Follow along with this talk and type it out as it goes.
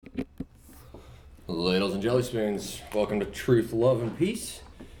Ladles and jelly spoons, welcome to Truth, Love, and Peace.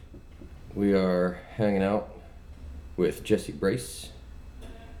 We are hanging out with Jesse Brace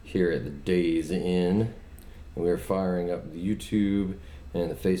here at the Days Inn, and we are firing up the YouTube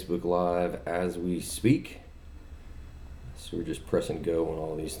and the Facebook Live as we speak. So we're just pressing go on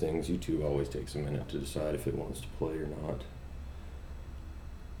all these things. YouTube always takes a minute to decide if it wants to play or not.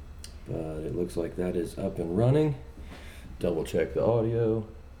 But it looks like that is up and running. Double check the audio.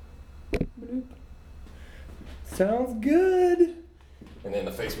 Bloop. Sounds good. And then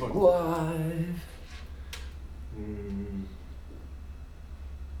the Facebook Live. And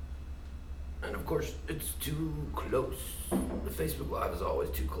of course, it's too close. The Facebook Live is always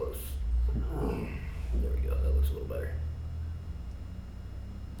too close. There we go. That looks a little better.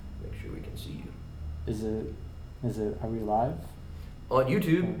 Make sure we can see you. Are we live? On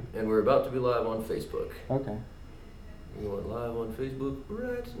YouTube, and we're about to be live on Facebook. Okay. We went live on Facebook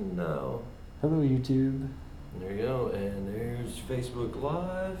right now. Hello, YouTube. There you go, and there's Facebook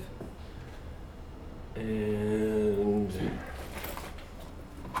Live. And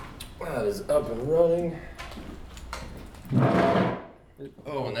that is up and running.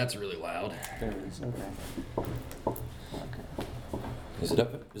 Oh, and that's really loud. There it is, okay. Is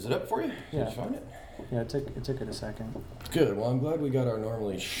it up for you? Yeah. Did you find it? Yeah, it took it a second. Good, well I'm glad we got our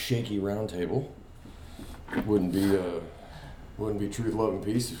normally shaky round table. Wouldn't be Truth, Love, and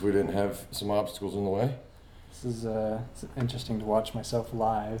Peace if we didn't have some obstacles in the way. This is it's interesting to watch myself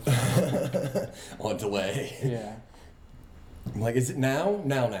live. On delay. Yeah. I'm like, is it now?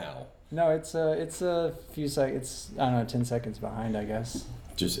 Now. No, it's a few seconds. I don't know, 10 seconds behind, I guess.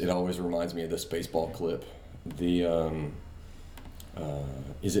 It always reminds me of this baseball clip. Is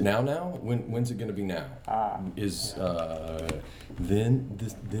it now? When's it gonna be now? Then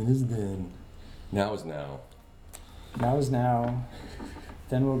is then. Now is now. Now is now.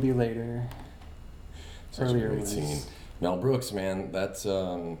 Then will be later. Such Earlier a great was scene. Mel Brooks, man, that's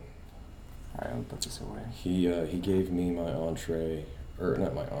Alright, I'll put this away. he gave me my entree, or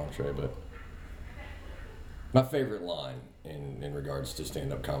not my entree, but my favorite line in regards to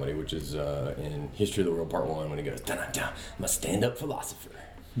stand-up comedy, which is in History of the World Part 1 when he goes, "Da-da-da, I'm a stand-up philosopher."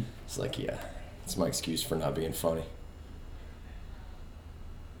 It's like, yeah, it's my excuse for not being funny.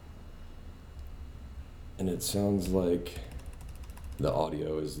 And it sounds like the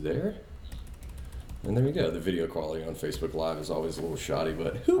audio is there. And there we go. The video quality on Facebook Live is always a little shoddy,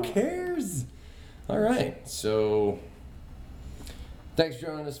 but who cares? All right, so thanks for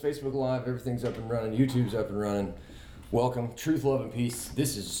joining us. Facebook Live, everything's up and running. YouTube's up and running. Welcome, Truth, Love, and Peace.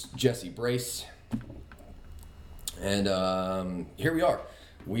 This is Jesse Brace. And here we are.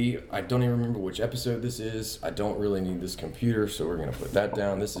 I don't even remember which episode this is. I don't really need this computer, so we're going to put that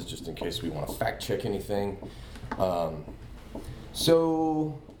down. This is just in case we want to fact check anything.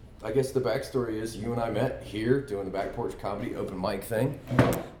 So I guess the backstory is you and I met here doing the Back Porch Comedy open mic thing,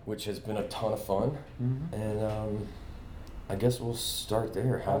 which has been a ton of fun. Mm-hmm. And I guess we'll start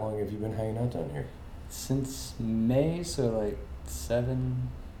there. How long have you been hanging out down here? Since May, so like 7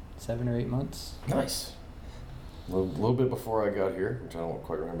 or 8 months. Nice. A little bit before I got here, which I don't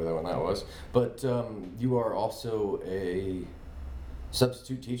quite remember when that was. But you are also a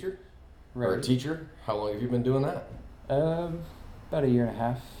substitute teacher? Right. Or a teacher? How long have you been doing that? About a year and a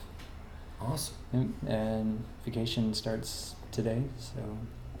half. Awesome. And vacation starts today, so.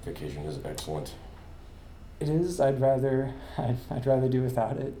 Vacation is excellent. It is. I'd rather do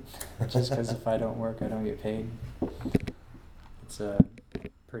without it, just because if I don't work, I don't get paid. It's a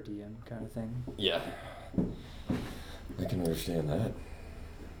per diem kind of thing. Yeah. I can understand that.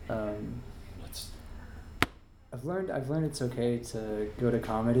 I've learned it's okay to go to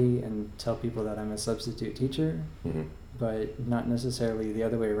comedy and tell people that I'm a substitute teacher, mm-hmm. but not necessarily the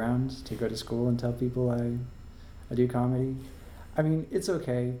other way around, to go to school and tell people I do comedy. I mean, it's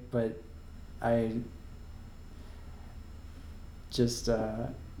okay, but I just I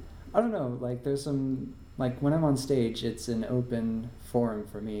don't know, like there's some, like when I'm on stage, it's an open forum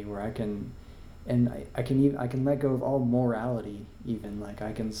for me where I can let go of all morality, even like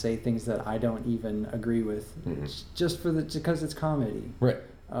I can say things that I don't even agree with, mm-hmm. just because it's comedy. Right.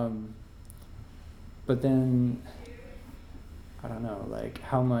 But then I don't know, like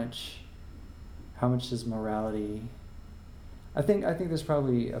how much does morality? I think there's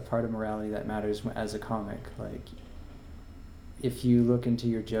probably a part of morality that matters as a comic. Like if you look into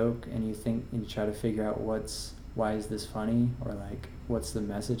your joke and you think and you try to figure out why is this funny, or like what's the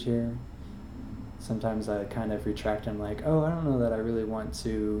message here. Sometimes I kind of retract. I'm like, oh, I don't know that I really want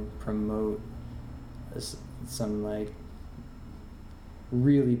to promote some like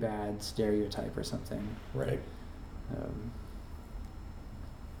really bad stereotype or something. Right.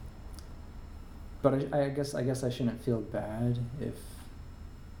 but I guess I shouldn't feel bad if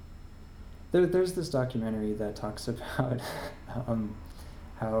there's this documentary that talks about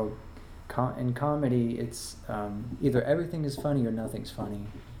how in comedy it's either everything is funny or nothing's funny,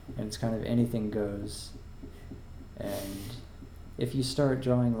 and it's kind of anything goes. And if you start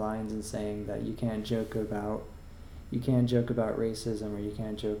drawing lines and saying that you can't joke about racism, or you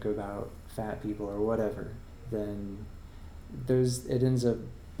can't joke about fat people or whatever, then it ends up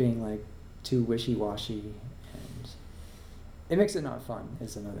being like too wishy-washy, and it makes it not fun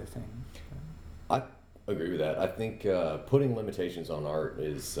is another thing. I agree with that. I think putting limitations on art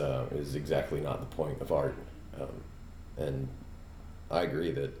is exactly not the point of art, and I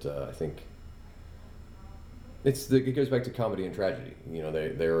agree that I think it goes back to comedy and tragedy. You know,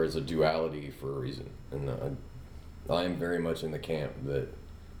 there is a duality for a reason, and I am very much in the camp that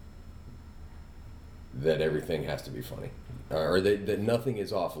everything has to be funny, or that nothing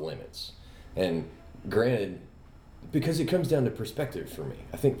is off limits. And granted, because it comes down to perspective for me.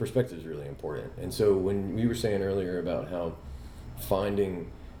 I think perspective is really important. And so when we were saying earlier about how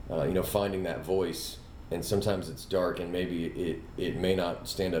finding that voice, and sometimes it's dark, and maybe it may not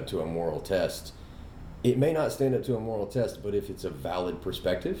stand up to a moral test. It may not stand up to a moral test, but if it's a valid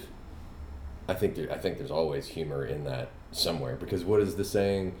perspective, I think there's always humor in that somewhere. Because what is the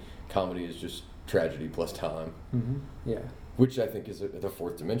saying? Comedy is just tragedy plus time. Mm-hmm. Yeah. Which I think is the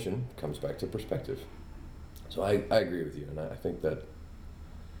fourth dimension, comes back to perspective. So I agree with you, and I think that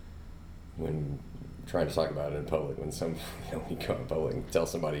when trying to talk about it in public, when you go in public and tell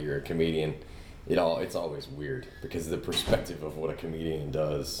somebody you're a comedian, it's always weird, because the perspective of what a comedian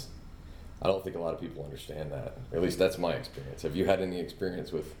does, I don't think a lot of people understand that. Or at least that's my experience. Have you had any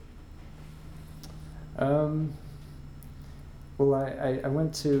experience with? Well, I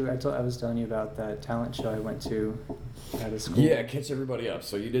went to, I was telling you about that talent show I went to at a school. Yeah, catch everybody up.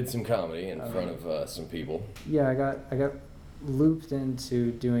 So you did some comedy in front of some people. Yeah, I got looped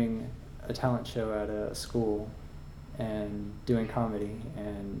into doing a talent show at a school and doing comedy,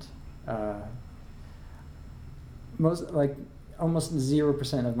 and almost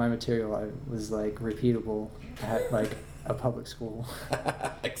 0% of my material was like repeatable at like a public school.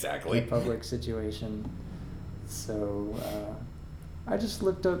 Exactly. A public situation. So I just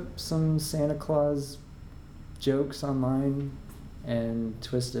looked up some Santa Claus jokes online and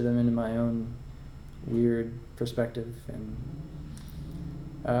twisted them into my own weird perspective, and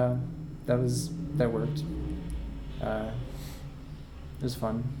that worked. It was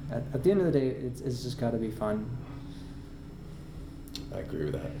fun. At the end of the day, it's just got to be fun. I agree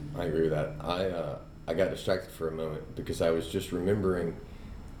with that. I got distracted for a moment because I was just remembering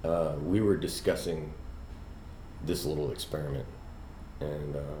we were discussing this little experiment,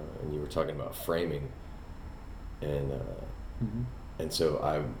 and you were talking about framing, and and so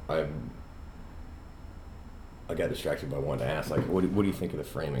I got distracted by wanting to ask, like, what do you think of the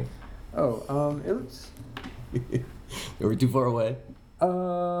framing? Oh, it looks. Are we too far away?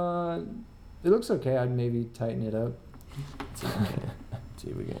 It looks okay. I'd maybe tighten it up. See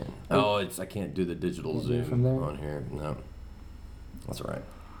if we can. Oh, I can't do the digital zoom from there on here. No, that's all right.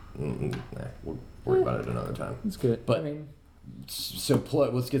 Nah, we'll worry about it another time. It's good. But so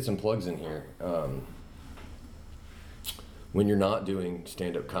let's get some plugs in here. When you're not doing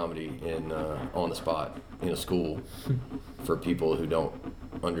stand-up comedy on the spot in a school, for people who don't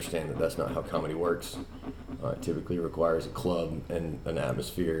understand that that's not how comedy works, it typically requires a club and an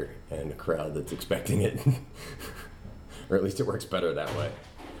atmosphere and a crowd that's expecting it. Or at least it works better that way.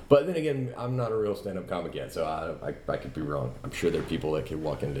 But then again, I'm not a real stand-up comic yet, so I could be wrong. I'm sure there are people that could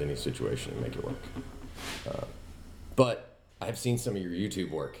walk into any situation and make it work. But I've seen some of your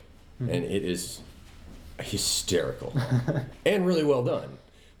YouTube work, and it is hysterical and really well done.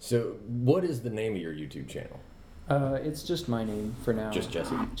 So what is the name of your YouTube channel? It's just my name for now. Just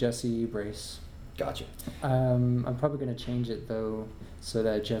Jesse? Jesse Brace. Gotcha. I'm probably going to change it, though, so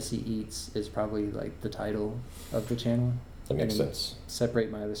that Jesse Eats is probably like the title of the channel. That makes sense.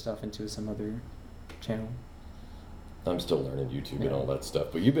 Separate my other stuff into some other channel. I'm still learning YouTube and all that stuff,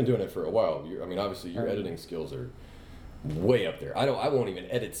 but you've been doing it for a while. Obviously your editing skills are way up there. I won't even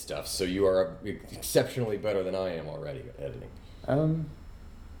edit stuff, so you are exceptionally better than I am already at editing. Well,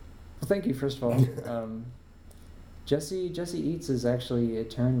 thank you, first of all. Jesse Eats is actually,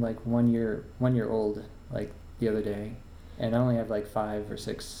 it turned like 1 year old like the other day, and I only have like 5 or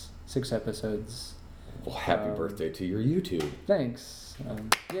 6 episodes. Well, happy birthday to your YouTube. Thanks.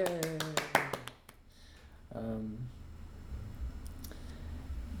 Yay.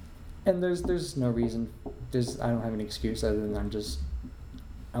 And there's no reason. I don't have an excuse other than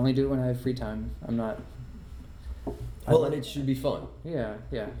I only do it when I have free time. I'm not Well, and it should be fun. Yeah.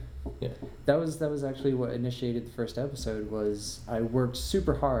 Yeah. That was actually what initiated the first episode. Was I worked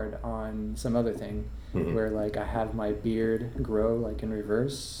super hard on some other thing where like I have my beard grow like in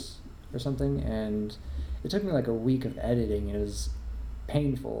reverse or something, and it took me like a week of editing. It was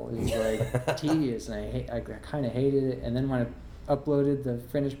painful. It was like tedious, and I kind of hated it. And then when I uploaded the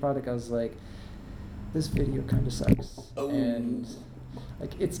finished product, I was like, this video kind of sucks. Oh. And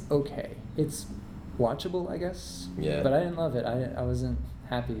like it's okay. It's watchable, I guess. Yeah. But I didn't love it. I wasn't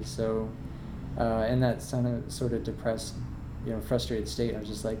happy. So in that sort of depressed, frustrated state, I was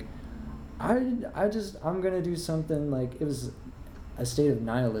just like, I'm gonna do something. Like, it was a state of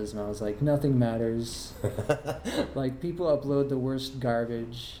nihilism. I was like, nothing matters. Like, people upload the worst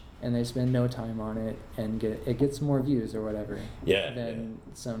garbage and they spend no time on it, and it gets more views or whatever than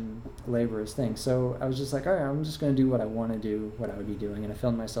some laborious thing. So I was just like, all right, I'm just gonna do what I want to do, what I would be doing. And I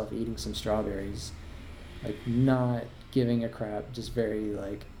filmed myself eating some strawberries, like not giving a crap, just very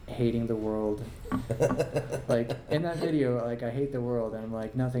like hating the world. Like in that video, like I hate the world, and I'm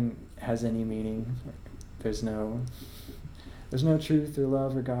like, nothing has any meaning. There's no truth or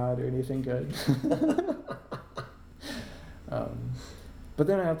love or God or anything good. But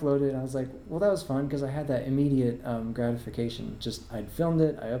then I uploaded it, and I was like, well, that was fun, because I had that immediate gratification. Just, I'd filmed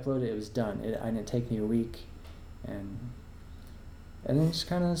it, I uploaded it, was done. It didn't take me a week, and then just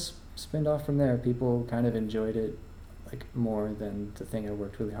kind of spinned off from there. People kind of enjoyed it like more than the thing I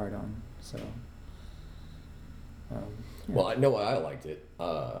worked really hard on. So well, I know I liked it.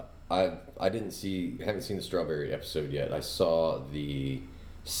 I haven't seen the strawberry episode yet. I saw the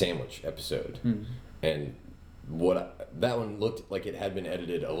sandwich episode, and that one looked like it had been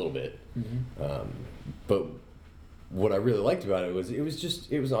edited a little bit. But what I really liked about it was it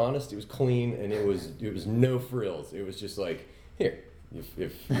was honest, it was clean, and it was no frills. It was just like, here,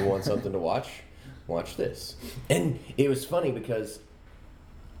 if you want something to watch this. And it was funny because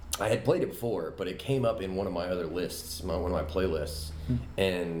I had played it before, but it came up in one of my other lists, one of my playlists.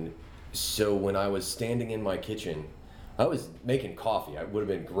 And so when I was standing in my kitchen, I was making coffee. It would have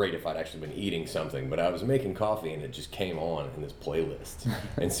been great if I'd actually been eating something, but I was making coffee, and it just came on in this playlist.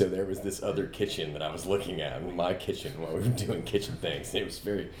 And so there was this other kitchen that I was looking at, in my kitchen, while we were doing kitchen things. It was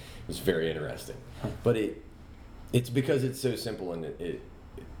very interesting. But it's because it's so simple, and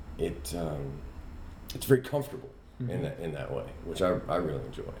it's very comfortable in that way, which I really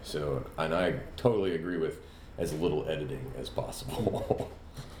enjoy. So, and I totally agree with as little editing as possible.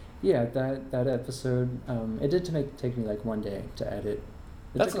 Yeah, that episode, it did take me like one day to edit.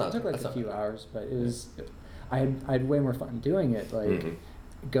 It took like a few hours, but it was, I had way more fun doing it, like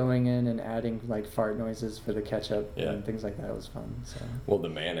going in and adding like fart noises for the ketchup and things like that was fun. So. Well, the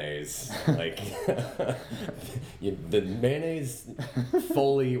mayonnaise, like the mayonnaise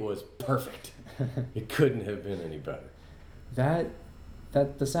Foley was perfect. It couldn't have been any better. That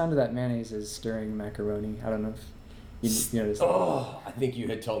the sound of that mayonnaise is stirring macaroni. I don't know if you noticed that. Oh, I think you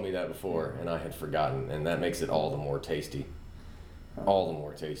had told me that before, and I had forgotten, and that makes it all the more tasty. All the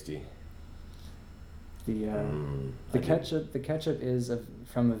more tasty. The ketchup is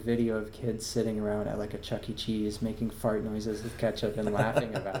from a video of kids sitting around at like a Chuck E. Cheese making fart noises with ketchup and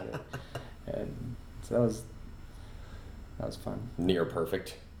laughing about it, and so that was fun. Near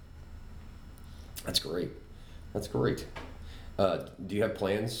perfect. That's great. Do you have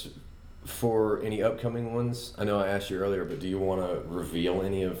plans for any upcoming ones? I know I asked you earlier, but do you want to reveal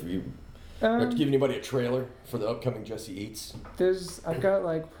any of you? Give anybody a trailer for the upcoming Jesse Eats? I've got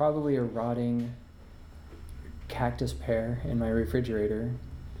like probably a rotting cactus pear in my refrigerator,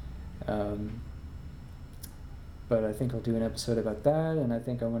 but I think I'll do an episode about that, and I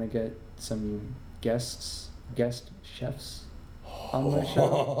think I want to get some guest chefs on my show.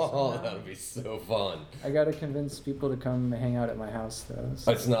 Oh, that would be so fun. I gotta convince people to come hang out at my house, though.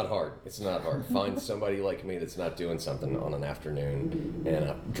 So. It's not hard. Find somebody like me that's not doing something on an afternoon,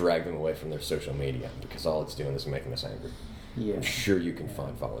 and drag them away from their social media, because all it's doing is making us angry. Yeah. I'm sure you can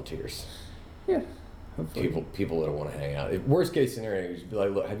find volunteers. Yeah. Hopefully. People that want to hang out. Worst case scenario, you should be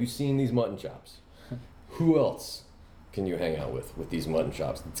like, look, have you seen these mutton chops? Who else can you hang out with these mutton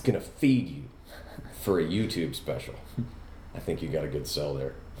chops? It's gonna feed you for a YouTube special. I think you got a good sell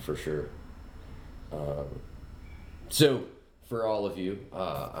there, for sure. So, for all of you,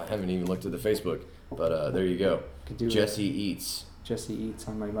 I haven't even looked at the Facebook, but there you go. Jesse Eats. Jesse Eats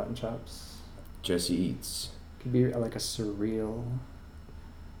on my mutton chops. Jesse Eats. Could be like a surreal.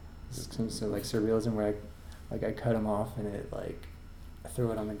 So like surrealism where I cut them off and it like I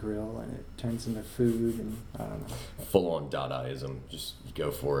throw it on the grill and it turns into food, and I don't know. Full on Dadaism. Just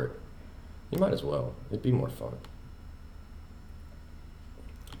go for it. You might as well. It'd be more fun.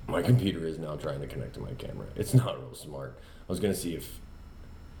 My computer is now trying to connect to my camera. It's not real smart. I was gonna see if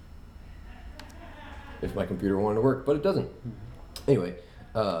my computer wanted to work, but it doesn't. Anyway,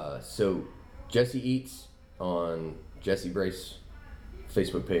 so Jesse Eats on Jesse Brace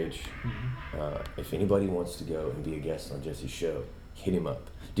Facebook page. If anybody wants to go and be a guest on Jesse's show, hit him up.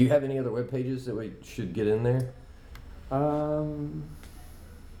 Do you have any other web pages that we should get in there? Kind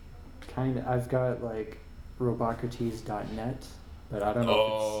of. I've got like robocrates.net, but I don't know.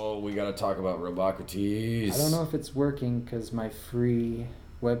 Oh, we gotta talk about Robocrates. I don't know if it's working because my free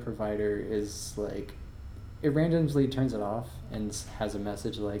web provider is like, it randomly turns it off and has a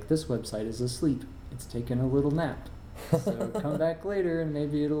message like, this website is asleep. It's taking a little nap. So come back later and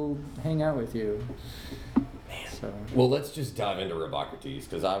maybe it'll hang out with you. So. Well, let's just dive into Robocrates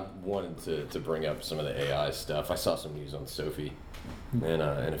because I wanted to bring up some of the AI stuff. I saw some news on Sophie and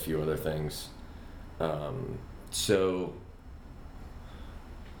a few other things.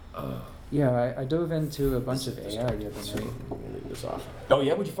 Yeah, I dove into a bunch of AI the other night. Leave this off. Oh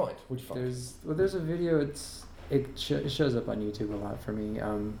yeah, what'd you find? There's a video. It shows up on YouTube a lot for me.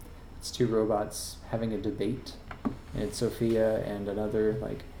 It's two robots having a debate, and it's Sophia and another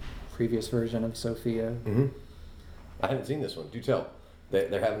like previous version of Sophia. Mm-hmm. I haven't seen this one. Do tell.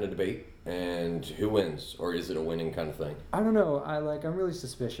 They're having a debate, and who wins, or is it a winning kind of thing? I don't know. I'm really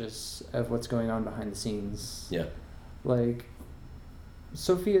suspicious of what's going on behind the scenes. Yeah. Like,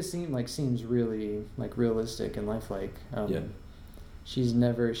 Sophia seems really like realistic and lifelike. Yeah. She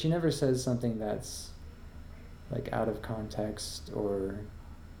never says something that's like out of context or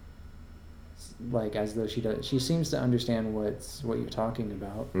like as though she does. She seems to understand what you're talking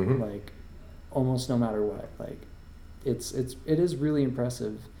about. Mm-hmm. Like almost no matter what. Like it is really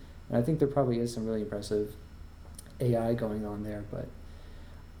impressive, and I think there probably is some really impressive AI going on there. But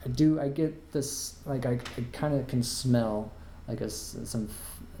I get this, like I kind of can smell like some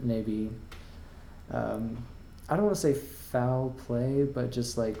maybe I don't want to say foul play, but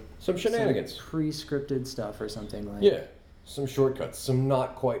just like some shenanigans, some pre-scripted stuff or something like. Yeah, some shortcuts, some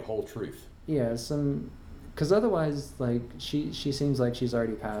not quite whole truth. Yeah, because otherwise, like she seems like she's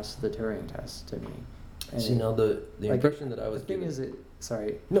already passed the Turing test to me. And see, now the like, impression that I was. The thing is,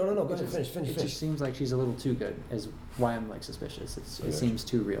 sorry. No. Go ahead. Finish. It just seems like she's a little too good. Is why I'm like suspicious. It seems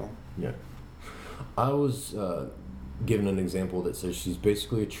too real. Yeah. I was given an example that says she's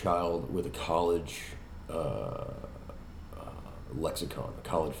basically a child with a college lexicon, a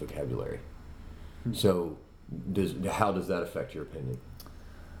college vocabulary. So, how does that affect your opinion?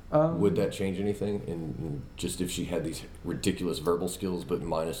 Would that change anything in just if she had these ridiculous verbal skills but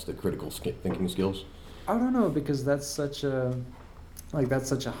minus the critical thinking skills? I don't know, because that's such a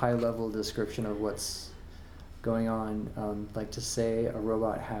high level description of what's going on. Like to say a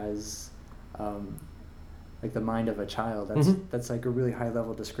robot has like the mind of a child. That's like a really high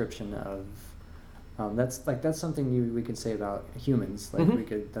level description of that's something we could say about humans. Like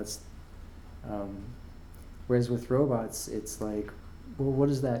whereas with robots, it's like, well, what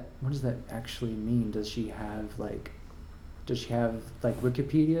does that actually mean? Does she have like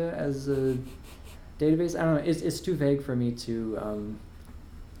Wikipedia as a database? I don't know. It's too vague for me to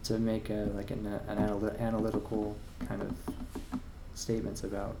make an analytical kind of statements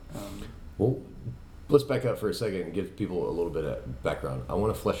about. Well, let's back up for a second and give people a little bit of background. I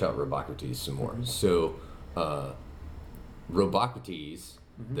want to flesh out Robocrates some more. Mm-hmm. So, Robocrates,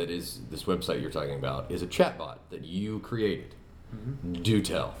 that is this website you're talking about, is a chatbot that you created. Mm-hmm. Do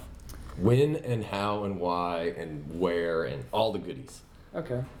tell. When and how and why and where and all the goodies.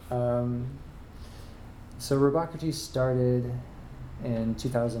 Okay. So Robocrates started in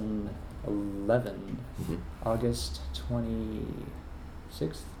 2011, August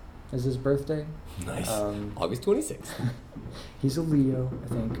 26th is his birthday. Nice. August 26th. He's a Leo, I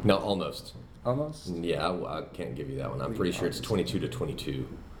think. No, almost. Almost? Yeah, I can't give you that one. I'm pretty sure it's 22 to 22.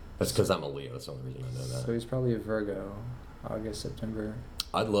 That's because I'm a Leo. That's the only reason I know that. So he's probably a Virgo. August, September.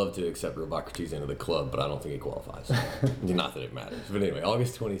 I'd love to accept Robocrates into the club, but I don't think he qualifies. Not that it matters. But anyway,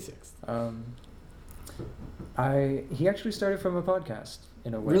 August 26th. He actually started from a podcast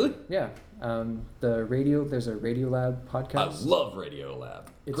in a way. Really? Yeah. There's a Radiolab podcast. I love Radiolab.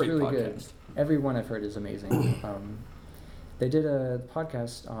 It's Great really podcast. good. Every one I've heard is amazing. They did a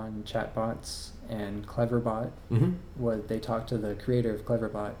podcast on chatbots and Cleverbot. Mm-hmm. They talked to the creator of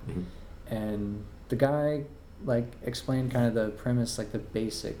Cleverbot, and the guy explained kind of the premise, like the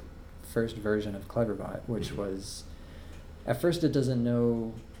basic first version of Cleverbot, which was, at first it doesn't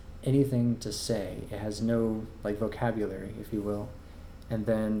know anything to say. It has no vocabulary, if you will. And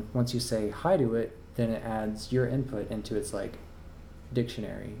then once you say hi to it, then it adds your input into its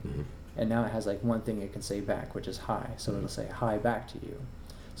dictionary. Mm-hmm. And now it has one thing it can say back, which is hi. So it'll say hi back to you.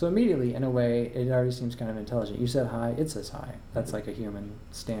 So immediately, in a way, it already seems kind of intelligent. You said hi, it says hi. That's like a human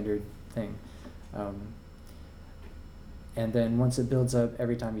standard thing. And then once it builds up,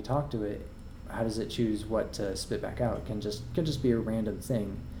 every time you talk to it, how does it choose what to spit back out? It can just be a random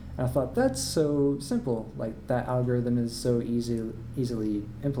thing. And I thought, that's so simple. Like, that algorithm is so easily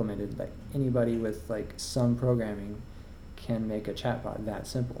implemented. Like, anybody with like some programming can make a chatbot that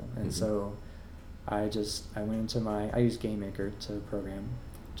simple. And so I went into I use GameMaker to program.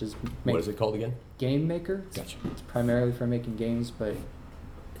 What is it called again? GameMaker. Gotcha. It's primarily for making games, but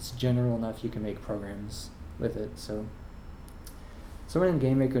it's general enough you can make programs with it. So I went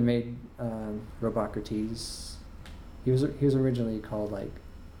in GameMaker and made Robocrates. He was originally called like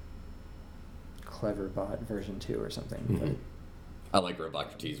Cleverbot version 2 or something. But I like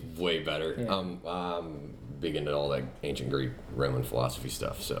Robocrates way better. Yeah. I'm big into all that ancient Greek Roman philosophy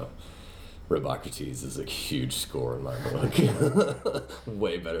stuff, so Robocrates is a huge score in my book.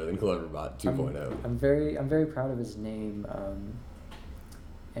 Way better than Cleverbot 2.0. I'm very proud of his name.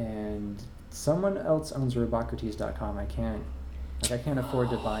 And someone else owns Robocrates.com. I can't afford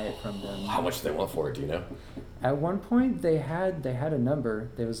to buy it from them. How much do they want for it? Do you know? At one point, they had a number.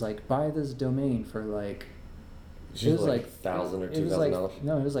 They was like, buy this domain for like. It was like $1,000 or $2,000.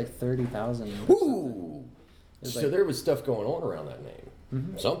 No, it was like $30,000. Ooh! So like, there was stuff going on around that name.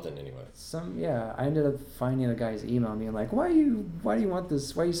 Mm-hmm. Something anyway. I ended up finding the guy's email me and like, why do you want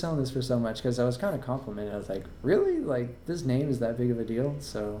this? Why are you selling this for so much? Because I was kind of complimented. I was like, really? Like, this name is that big of a deal?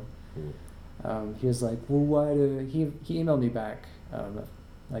 So he was like, well, he emailed me back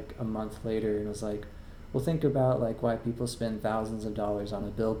like a month later and was like, well, think about like why people spend thousands of dollars on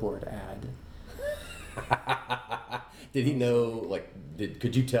a billboard ad. Did he know, like,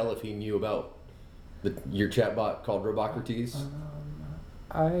 could you tell if he knew about your chatbot called Robocrates?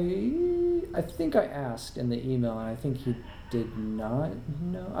 I think I asked in the email, and I think he did not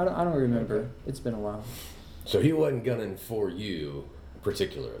know. I don't remember. Okay. It's been a while. So he wasn't gunning for you in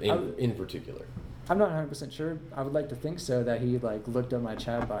particular. I'm not 100% sure. I would like to think so, that he like looked up my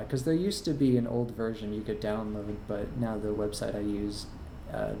chatbot, because there used to be an old version you could download, but now the website I use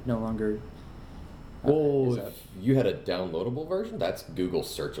no longer. Well, if you had a downloadable version, that's Google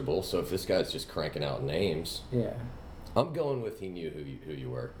searchable. So if this guy's just cranking out names, yeah, I'm going with he knew who you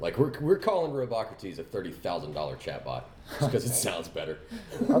were. Like we're calling Robocrates a $30,000 chatbot because it sounds better.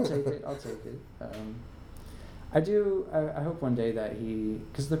 I'll take it. I hope one day that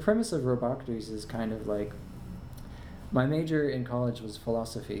because the premise of Robocrates is kind of like, my major in college was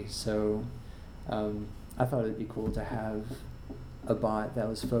philosophy, so I thought it'd be cool to have a bot that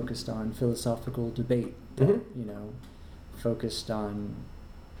was focused on philosophical debate, that, focused on,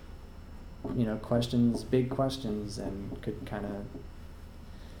 big questions, and could kind of,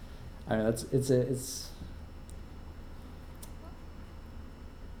 I don't know,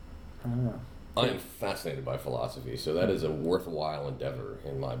 I don't know. I am fascinated by philosophy, so that is a worthwhile endeavor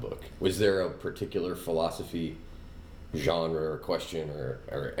in my book. Was there a particular philosophy genre or question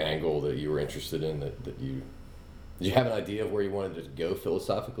or angle that you were interested in did you have an idea of where you wanted to go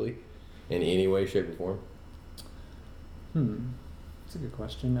philosophically in any way, shape, or form? That's a good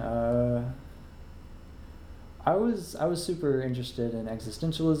question. I was super interested in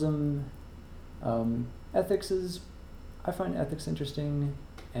existentialism. I find ethics interesting,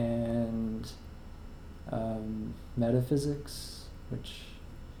 and metaphysics, which,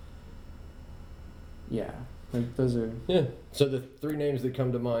 yeah, those are... Yeah, so the three names that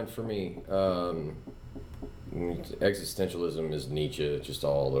come to mind for me, existentialism is Nietzsche, just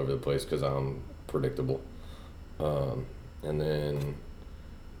all over the place because I'm predictable. And then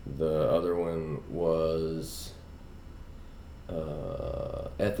the other one was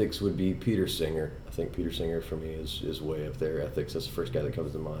ethics would be Peter Singer. I think Peter Singer for me is way up there. Ethics, that's the first guy that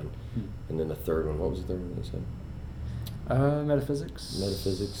comes to mind. And then the third one, what was the third one you said?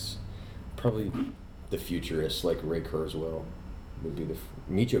 Metaphysics. Probably the futurists like Ray Kurzweil would be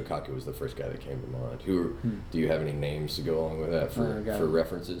Michio Kaku was the first guy that came to mind. Do you have any names to go along with that for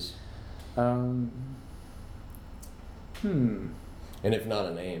references? And if not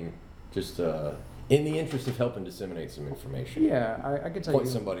a name, just in the interest of helping disseminate some information. Yeah, I can tell point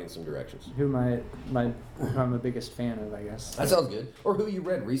you somebody in some directions. Who I'm the biggest fan of, I guess. That sounds good. Or who you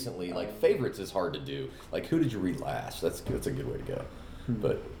read recently. Like favorites is hard to do. Like who did you read last? That's a good way to go.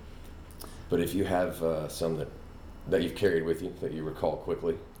 But if you have some that you've carried with you that you recall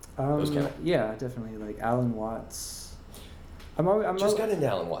quickly, those count. Yeah, definitely. Like Alan Watts. Just got into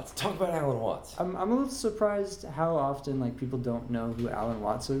Alan Watts. Talk about Alan Watts. I'm a little surprised how often like people don't know who Alan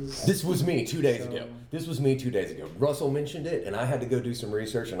Watts is. This was me 2 days ago. Russell mentioned it, and I had to go do some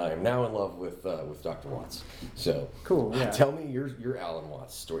research, and I am now in love with Dr. Watts. So cool. Yeah. Tell me your Alan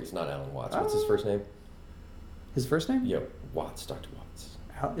Watts story. It's not Alan Watts. What's his first name? His first name? Yeah, Watts. Dr. Watts.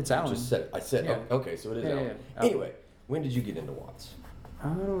 It's Alan. I said. Yeah. Oh, okay, so it is Alan. Yeah. Anyway, when did you get into Watts? I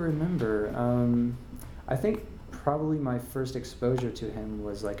don't remember. I think probably my first exposure to him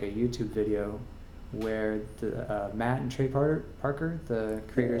was like a YouTube video where the Matt and Trey Parker, the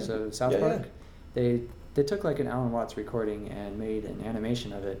creators of South Park, they took like an Alan Watts recording and made an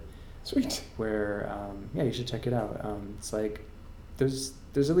animation of it. Sweet. Where you should check it out. It's like there's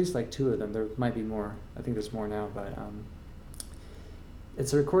at least like 2 of them. There might be more. I think there's more now, but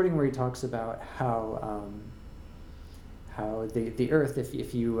it's a recording where he talks about how the Earth,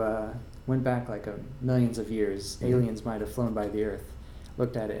 if you went back like millions of years, aliens might have flown by the Earth,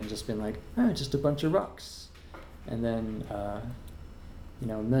 looked at it and just been like, just a bunch of rocks. And then,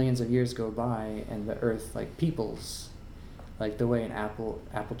 millions of years go by and the Earth like peoples, like the way an apple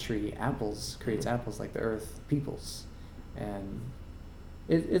tree creates apples, like the Earth peoples. And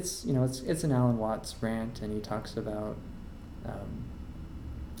it's an Alan Watts rant, and he talks about,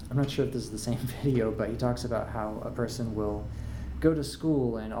 I'm not sure if this is the same video, but he talks about how a person will go to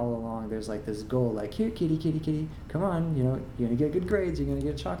school and all along there's like this goal, like, here kitty, come on, you're gonna get good grades, you're gonna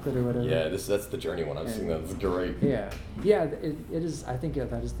get chocolate or whatever. Yeah, that's the Journey one. I've seen that. It's great. Yeah, it is. I think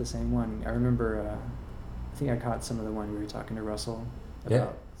that is the same one. I remember I think I caught some of the one we were talking to Russell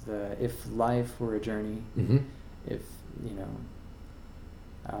about, if life were a journey, if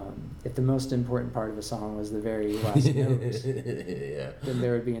if the most important part of a song was the very last note, then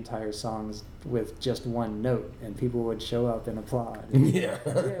there would be entire songs with just one note, and people would show up and applaud. And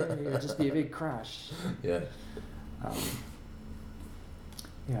it would just be a big crash. Yeah.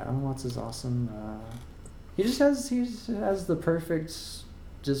 Alan Watts is awesome. He has the perfect,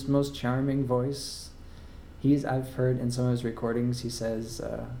 just most charming voice. I've heard in some of his recordings, he says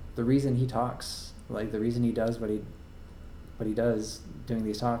the reason he talks, like the reason he does what he does doing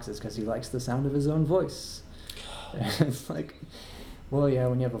these talks, is because he likes the sound of his own voice. And it's like, well, yeah,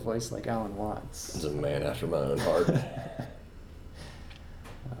 when you have a voice like Alan Watts. He's a man after my own heart.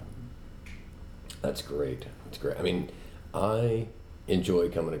 That's great. That's great. I mean, I enjoy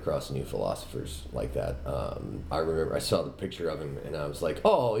coming across new philosophers like that. I remember I saw the picture of him, and I was like,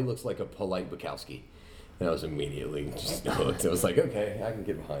 oh, he looks like a polite Bukowski. And I was immediately just hooked. I was like, okay, I can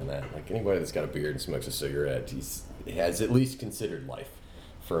get behind that. Like, anybody that's got a beard and smokes a cigarette, he has at least considered life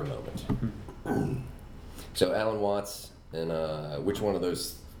for a moment. So Alan Watts, and which one of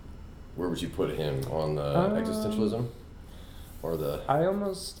those, where would you put him? On the existentialism? Or the... I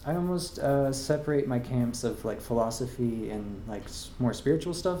almost separate my camps of like philosophy and like more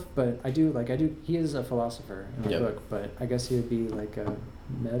spiritual stuff, but I do, he is a philosopher in my book, but I guess he would be like a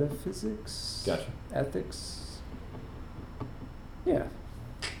metaphysics, gotcha, ethics. Yeah.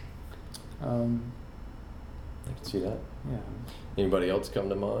 I can see that. Yeah. Anybody else come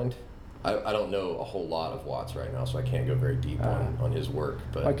to mind? I don't know a whole lot of Watts right now, so I can't go very deep on his work.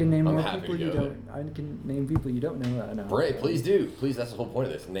 But I can name I'm more happy people to you go. don't. I can name people you don't know. No. Right, please do. Please, that's the whole point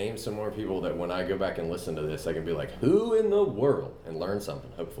of this. Name some more people that when I go back and listen to this, I can be like, who in the world? And learn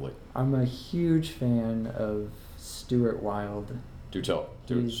something, hopefully. I'm a huge fan of Stuart Wilde. Do tell.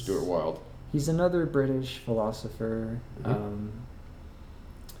 Stuart Wilde. He's another British philosopher. Mm-hmm.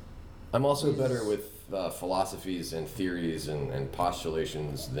 I'm also better with philosophies and theories and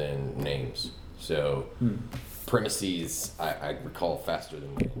postulations than names. So premises I recall faster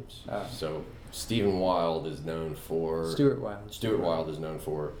than names. So Stephen Wilde is known for... Stuart Wilde is known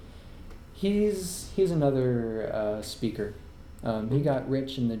for... He's another speaker. He got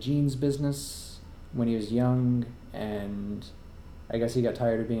rich in the jeans business when he was young, and I guess he got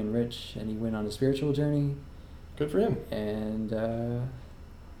tired of being rich, and he went on a spiritual journey. Good for him. And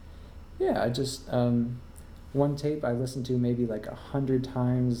I just one tape I listened to maybe like 100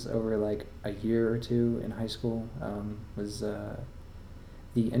 times over like a year or two in high school was The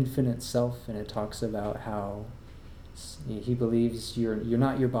Infinite Self, and it talks about how he believes you're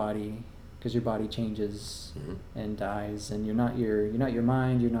not your body, because your body changes and dies, and you're not your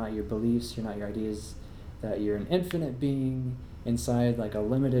mind, you're not your beliefs, you're not your ideas, that you're an infinite being inside like a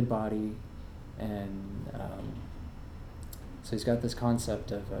limited body. And so he's got this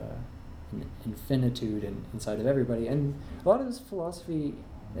concept of an infinitude inside of everybody, and a lot of this philosophy,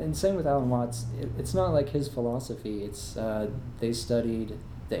 and same with Alan Watts, it's not like his philosophy, it's they studied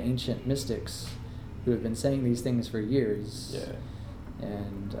the ancient mystics who have been saying these things for years.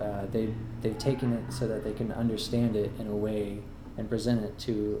 and they've taken it so that they can understand it in a way and present it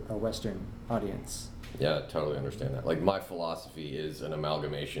to a Western audience. Yeah, I totally understand that. Like, my philosophy is an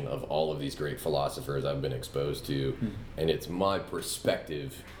amalgamation of all of these great philosophers I've been exposed to, and it's my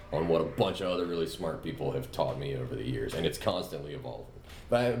perspective on what a bunch of other really smart people have taught me over the years, and it's constantly evolving.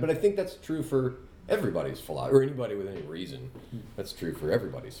 But I think that's true for everybody's philosophy, or anybody with any reason. That's true for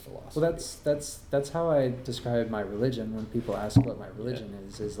everybody's philosophy. Well, that's how I describe my religion when people ask what my religion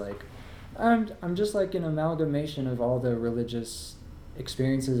is like, I'm just like an amalgamation of all the religious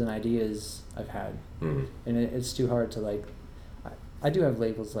experiences and ideas I've had. Mm-hmm. And it's too hard to like, I do have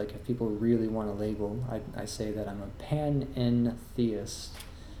labels, like if people really want a label, I say that I'm a pan-en-theist.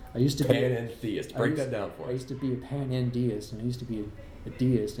 I used to pan-en-theist. Break that down for us. I used to be a pan-en-deist, and I used to be a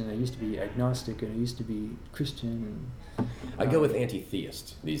deist, and I used to be agnostic, and I used to be Christian. And I go with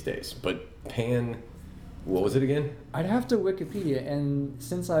anti-theist these days, but what was it again? I'd have to Wikipedia, and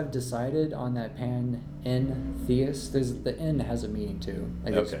since I've decided on that pan-en-theist, the N has a meaning too.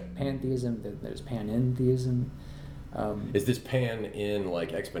 Like Okay. There's pantheism, there's pan-en-theism. Is this pan in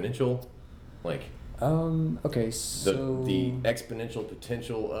like exponential? Like Okay, so the exponential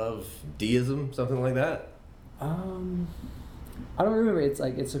potential of deism, something like that? I don't remember. It's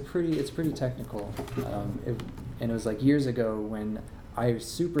pretty technical. And it was like years ago when I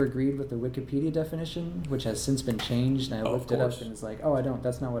super agreed with the Wikipedia definition, which has since been changed, and I looked it up, and it's like,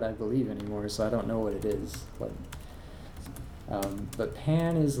 that's not what I believe anymore, so I don't know what it is. But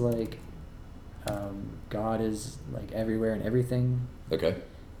pan is like, God is like everywhere and everything. Okay.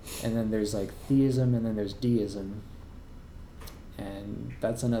 And then there's like theism, and then there's deism, and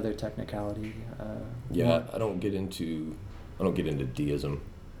that's another technicality. Yeah, I don't get into deism,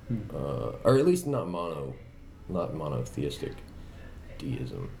 or at least not monotheistic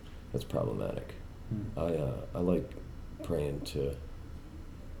deism. That's problematic. I like praying to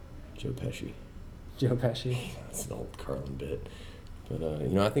Joe Pesci. Joe Pesci. That's an old Carlin bit, but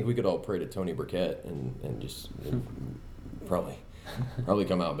I think we could all pray to Tony Burkett and just probably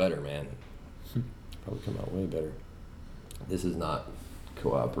come out better, man. Probably come out way better. This is not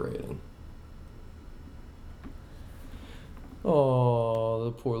cooperating. Oh,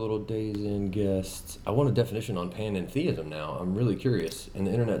 the poor little Days Inn guests. I want a definition on pan-entheism now. I'm really curious. And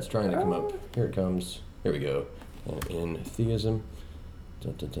the internet's trying to come up. Here it comes. Here we go. Pan-entheism.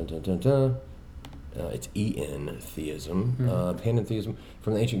 Dun, dun, dun, dun, dun, dun. It's E-N-theism. Pan-entheism,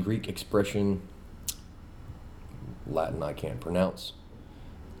 from the ancient Greek expression, Latin I can't pronounce,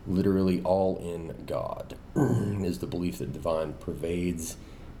 literally all in God, is the belief that divine pervades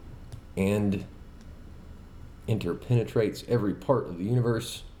and interpenetrates every part of the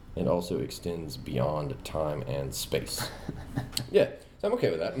universe and also extends beyond time and space. Yeah, so I'm okay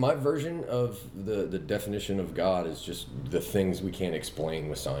with that. My version of the definition of God is just the things we can't explain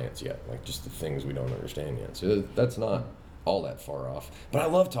with science yet, like just the things we don't understand yet. So that's not all that far off. But I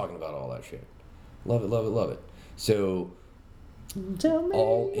love talking about all that shit. Love it, love it, love it. So,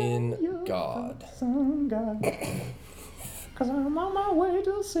 all in God. Cause I'm on my way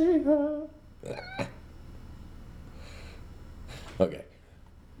to see her. Okay.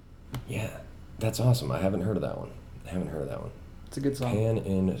 Yeah, that's awesome. I haven't heard of that one. It's a good song.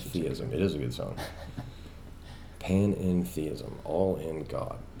 Pan-entheism. It is a good song. Pan-entheism. All in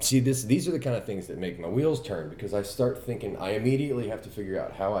God. See, these are the kind of things that make my wheels turn, because I start thinking, I immediately have to figure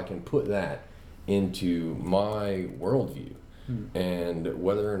out how I can put that into my worldview, and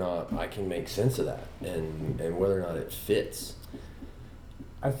whether or not I can make sense of that, and whether or not it fits.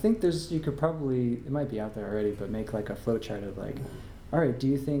 I think you could probably, it might be out there already, but make like a flowchart of like, all right, do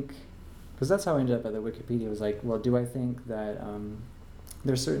you think, because that's how I ended up at the Wikipedia, was like, well, do I think that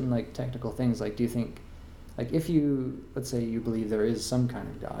there's certain like technical things, like do you think, like if you, let's say you believe there is some kind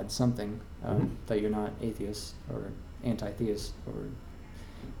of God, something, that you're not atheist or anti-theist, or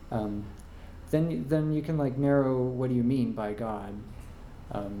then you can like narrow, what do you mean by God?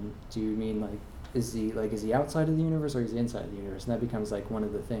 Do you mean like, is he outside of the universe, or is he inside of the universe? And that becomes like one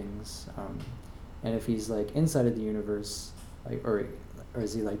of the things. And if he's like inside of the universe, like, or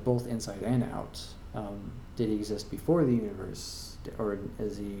is he like both inside and out? Did he exist before the universe, or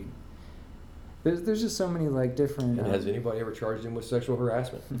is he? There's just so many like different. And has anybody ever charged him with sexual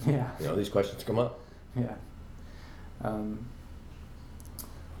harassment? Yeah. These questions come up. Yeah.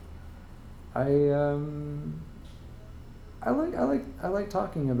 I like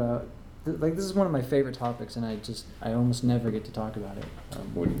talking about, like, this is one of my favorite topics, and I almost never get to talk about it.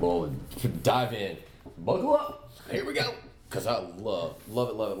 Well, dive in. Buckle up. Here we go. Because I love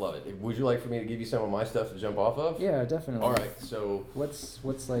it. Would you like for me to give you some of my stuff to jump off of? Yeah, definitely. All right, so...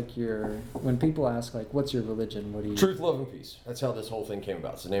 What's like when people ask, like, what's your religion, what do you... Truth, love, and peace. That's how this whole thing came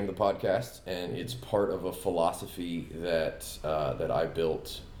about. It's the name of the podcast, and it's part of a philosophy that I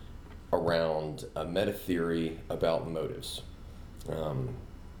built around a meta theory about motives.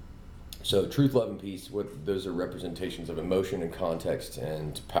 So truth, love, and peace, those are representations of emotion and context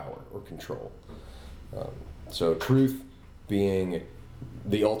and power or control. So truth being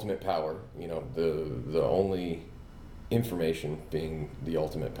the ultimate power, the only information being the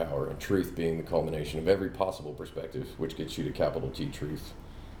ultimate power, and truth being the culmination of every possible perspective, which gets you to capital T truth.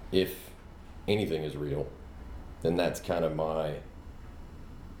 If anything is real, then that's kind of my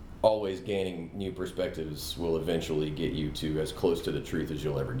always gaining new perspectives will eventually get you to as close to the truth as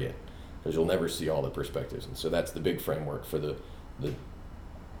you'll ever get, because you'll never see all the perspectives. And so that's the big framework for the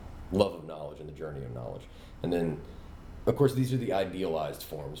love of knowledge and the journey of knowledge. And then, of course, these are the idealized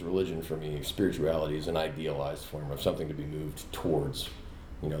forms. Religion, for me, spirituality is an idealized form of something to be moved towards.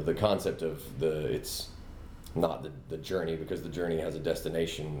 The concept of it's not the journey, because the journey has a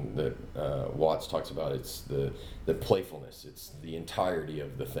destination that Watts talks about. It's the playfulness. It's the entirety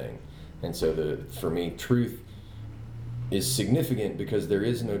of the thing. And so for me, truth is significant because there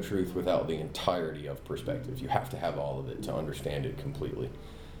is no truth without the entirety of perspective. You have to have all of it to understand it completely.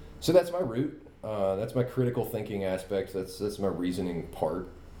 So that's my root. That's my critical thinking aspect. That's my reasoning part.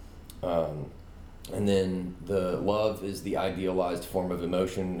 And then the love is the idealized form of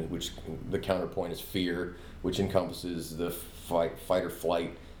emotion, which the counterpoint is fear, which encompasses the fight or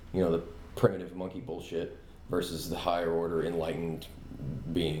flight, the primitive monkey bullshit, versus the higher order enlightened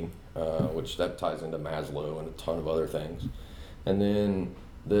being, which that ties into Maslow and a ton of other things. And then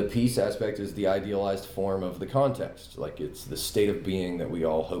the peace aspect is the idealized form of the context, like it's the state of being that we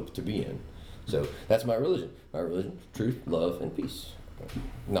all hope to be in. So that's my religion. My religion, truth, love, and peace.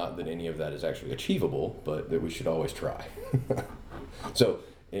 Not that any of that is actually achievable, but that we should always try. So,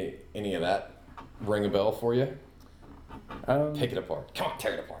 any of that ring a bell for you? Take it apart. Come on,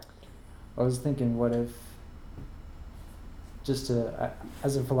 tear it apart. I was thinking, what if,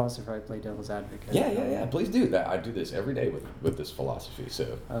 as a philosopher, I play devil's advocate. Yeah. Please do that. I do this every day with this philosophy.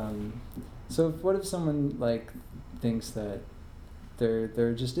 So, so what if someone thinks that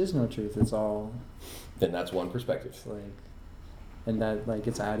there just is no truth? It's all. Then that's one perspective. And that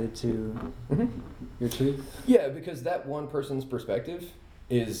it's added to your truth. Yeah, because that one person's perspective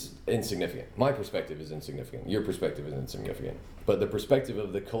is insignificant. My perspective is insignificant. Your perspective is insignificant. But the perspective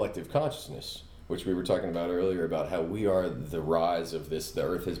of the collective consciousness, which we were talking about earlier, about how we are the rise of this, the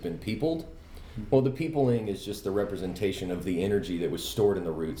earth has been peopled. Well, the peopling is just the representation of the energy that was stored in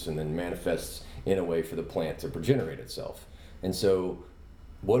the roots and then manifests in a way for the plant to regenerate itself. And so,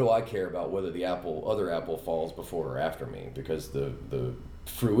 what do I care about whether the other apple falls before or after me? Because the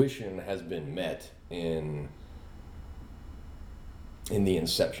fruition has been met in the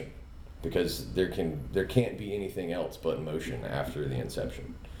inception. Because there can't be anything else but motion after the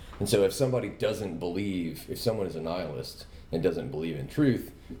inception. And so if somebody doesn't believe, if someone is a nihilist and doesn't believe in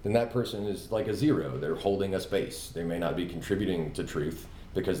truth, then that person is like a zero. They're holding a space. They may not be contributing to truth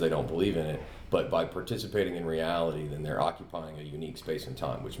because they don't believe in it, but by participating in reality, then they're occupying a unique space and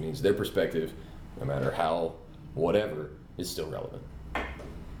time, which means their perspective, no matter how, whatever, is still relevant.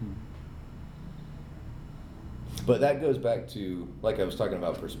 But that goes back to, like I was talking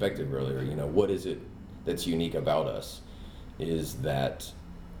about perspective earlier, what is it that's unique about us is that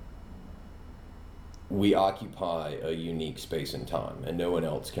we occupy a unique space and time, and no one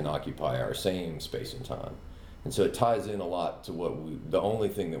else can occupy our same space and time. And so it ties in a lot to the only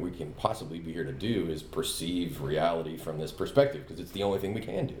thing that we can possibly be here to do is perceive reality from this perspective, because it's the only thing we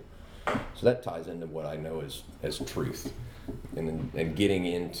can do. So that ties into what I know as truth. And getting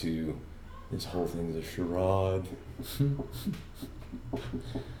into this whole thing is a charade.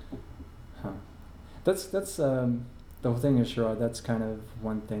 That's the whole thing is charade. That's kind of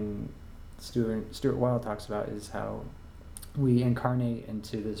one thing Stuart Wilde talks about, is how we incarnate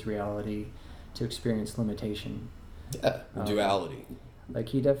into this reality to experience limitation. Yeah, duality.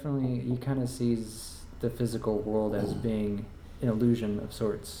 He kind of sees the physical world as being an illusion of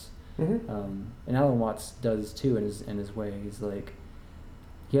sorts. And Alan Watts does too in his way.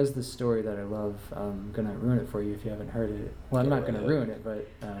 He has this story that I love. I'm gonna ruin it for you if you haven't heard it. Well, I'm not gonna ruin it, but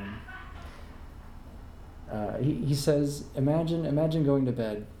he says, imagine going to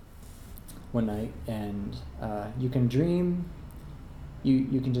bed one night and you can dream.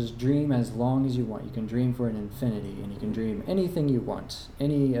 You can just dream as long as you want. You can dream for an infinity, and you can dream anything you want,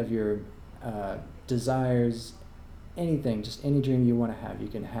 any of your desires, anything, just any dream you want to have, you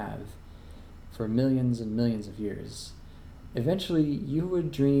can have for millions and millions of years. eventually you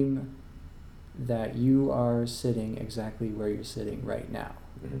would dream that you are sitting exactly where you're sitting right now.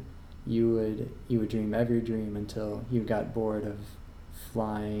 Mm-hmm. You would dream every dream until you got bored of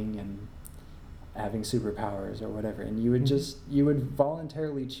flying and having superpowers or whatever, and you would you would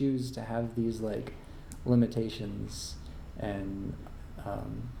voluntarily choose to have these like limitations and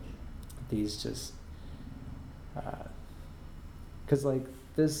these just because like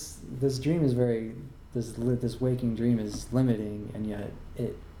this dream is very this waking dream is limiting, and yet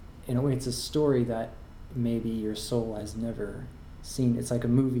it in a way it's a story that maybe your soul has never seen. It's like a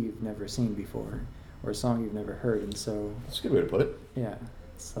movie you've never seen before or a song you've never heard, and so That's a good way to put it. yeah,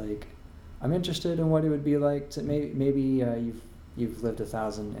 it's like I'm interested in what it would be like to maybe you've lived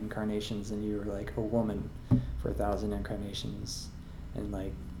 1,000 incarnations and you were like a woman for 1,000 incarnations, and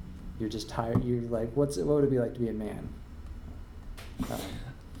like you're just tired. You're like, what would it be like to be a man?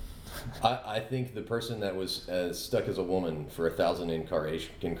 I think the person that was stuck as a woman for 1,000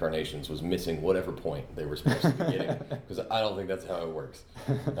 incarnations was missing whatever point they were supposed to be getting, because I don't think that's how it works.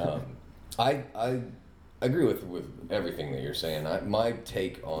 I agree with everything that you're saying. My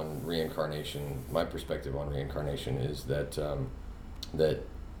take on reincarnation, my perspective on reincarnation is that that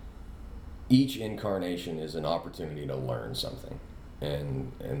each incarnation is an opportunity to learn something,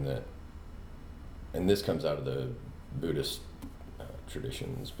 and this comes out of the Buddhist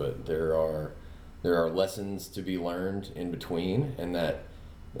traditions, but there are lessons to be learned in between, and that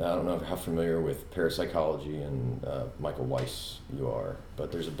I don't know how familiar with parapsychology and Michael Weiss you are,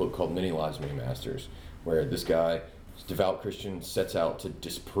 but there's a book called Many Lives, Many Masters, where this guy, devout Christian, sets out to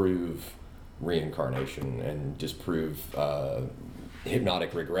disprove reincarnation and disprove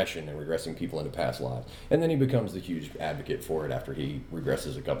hypnotic regression and regressing people into past lives. And then he becomes the huge advocate for it after he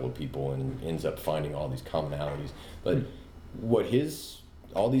regresses a couple of people and ends up finding all these commonalities. But he's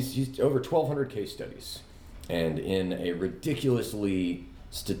over 1,200 case studies, and in a ridiculously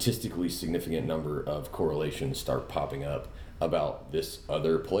statistically significant number of correlations start popping up about this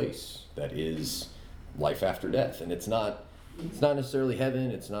other place that is life after death. And it's not necessarily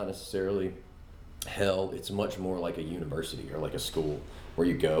heaven, it's not necessarily hell, it's much more like a university or like a school where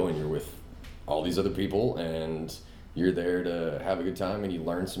you go and you're with all these other people and you're there to have a good time, and you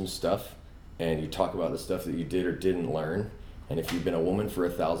learn some stuff and you talk about the stuff that you did or didn't learn. And if you've been a woman for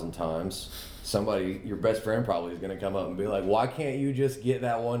 1,000 times, somebody, your best friend probably is going to come up and be like, why can't you just get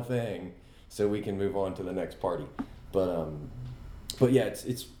that one thing so we can move on to the next party? But yeah,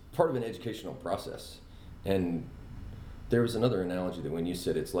 it's part of an educational process. And there was another analogy that when you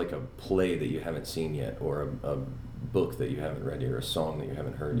said it's like a play that you haven't seen yet, or a book that you haven't read yet, or a song that you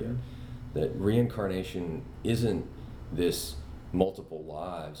haven't heard yet, that reincarnation isn't this multiple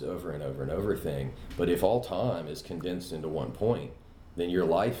lives over and over and over thing, but if all time is condensed into one point, then your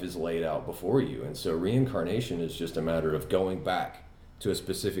life is laid out before you. And so reincarnation is just a matter of going back to a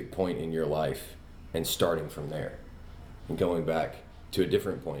specific point in your life and starting from there, and going back to a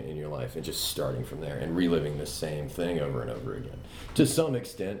different point in your life and just starting from there and reliving the same thing over and over again. To some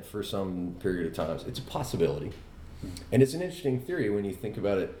extent, for some period of times, it's a possibility. And it's an interesting theory when you think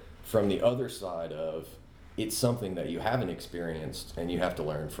about it from the other side of it's something that you haven't experienced and you have to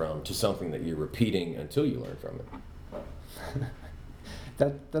learn from, to something that you're repeating until you learn from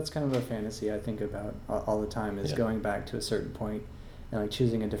it. That's kind of a fantasy I think about all the time, is going back to a certain point and like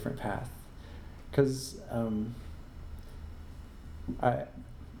choosing a different path. Because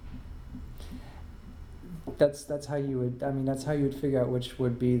that's how you would figure out which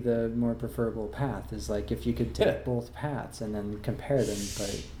would be the more preferable path, is like if you could take both paths and then compare them.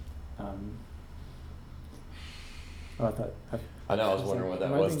 But I know, I was wondering what that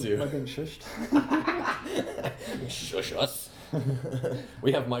was too. Am I being shushed? Shush us.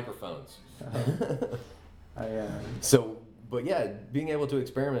 We have microphones. But yeah, being able to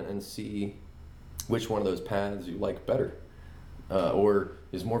experiment and see which one of those paths you like better, or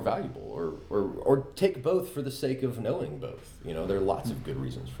is more valuable, or take both for the sake of knowing both. You know, there are lots of good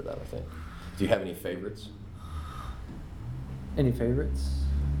reasons for that, I think. Do you have any favorites? Any favorites?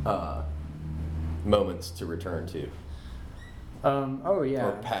 Moments to return to. Oh yeah.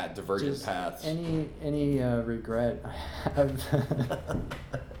 Or divergent just paths. Any regret I have.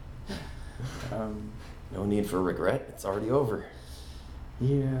 No need for regret. It's already over.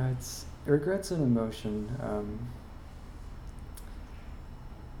 Yeah, regret's an emotion.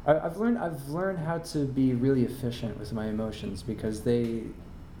 I've learned how to be really efficient with my emotions, because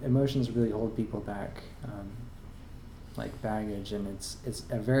emotions really hold people back, like baggage, and it's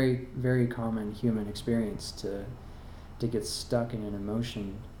a very, very common human experience to get stuck in an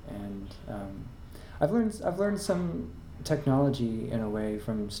emotion. And I've learned some technology in a way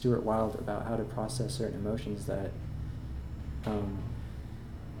from Stuart Wilde about how to process certain emotions that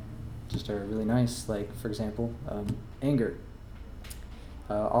just are really nice. Like, for example, anger.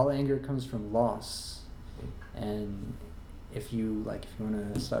 All anger comes from loss, and if you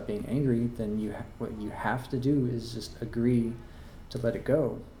want to stop being angry, then what you have to do is just agree to let it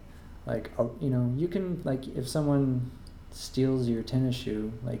go. Like, you can, like, if someone steals your tennis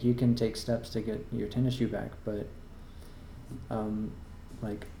shoe, like, you can take steps to get your tennis shoe back, but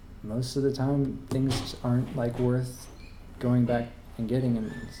like, most of the time things just aren't, like, worth going back and getting,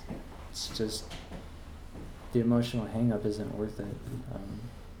 and it's just the emotional hang up isn't worth it.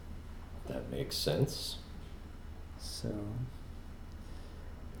 That makes sense. So,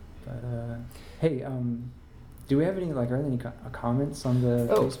 but hey, do we have any, like, are there any comments on the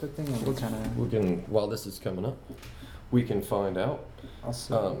Facebook thing? And we can, while this is coming up, we can find out.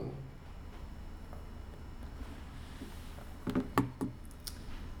 Also,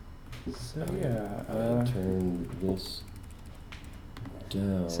 so yeah, turn this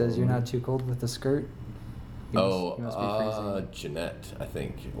down. Says you're not too cold with the skirt. You must be freezing. Jeanette, I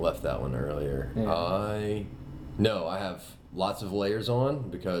think, left that one earlier. Yeah. No, I have lots of layers on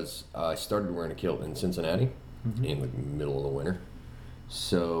because I started wearing a kilt in Cincinnati in the middle of the winter.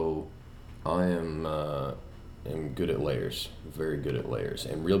 So I am good at layers, very good at layers,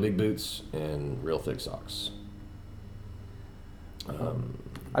 and real big boots and real thick socks.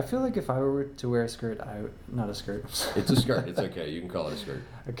 I feel like if I were to wear a skirt, not a skirt. It's a skirt. It's okay. You can call it a skirt.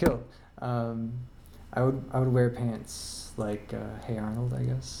 A kilt. I would wear pants like Hey Arnold, I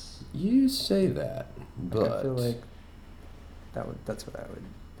guess. You say that, but like, I feel like that's what I would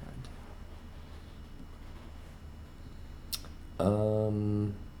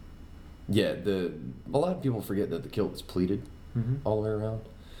do. Yeah, a lot of people forget that the kilt is pleated all the way around,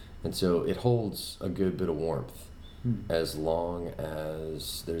 and so it holds a good bit of warmth as long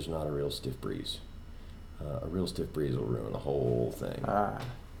as there's not a real stiff breeze. A real stiff breeze will ruin the whole thing. Yeah.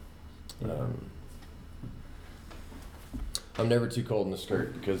 I'm never too cold in the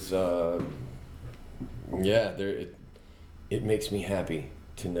skirt because, it makes me happy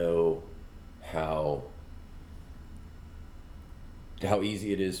to know how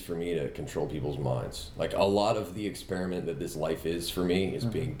easy it is for me to control people's minds. Like, a lot of the experiment that this life is for me is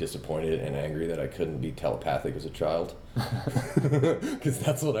being disappointed and angry that I couldn't be telepathic as a child. Because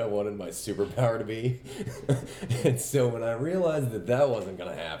that's what I wanted my superpower to be. And so when I realized that wasn't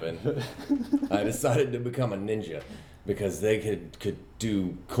going to happen, I decided to become a ninja. Because they could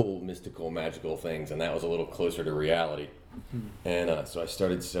do cool, mystical, magical things, and that was a little closer to reality. And so I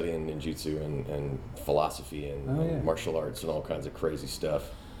started studying ninjutsu and philosophy and martial arts and all kinds of crazy stuff.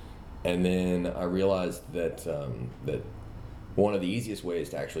 And then I realized that that one of the easiest ways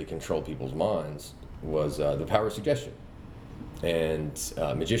to actually control people's minds was the power of suggestion. And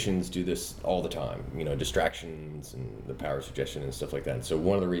magicians do this all the time, distractions and the power of suggestion and stuff like that. And so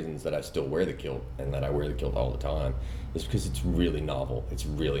one of the reasons that I still wear the kilt and that I wear the kilt all the time is because it's really novel. It's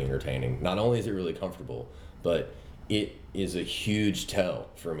really entertaining. Not only is it really comfortable, but it is a huge tell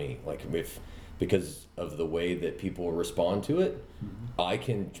for me. Like, because of the way that people respond to it, I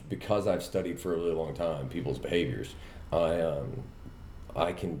can, because I've studied for a really long time people's behaviors,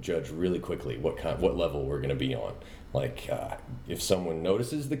 I can judge really quickly what level we're going to be on. Like, if someone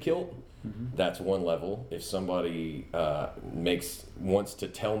notices the kilt, that's one level. If somebody wants to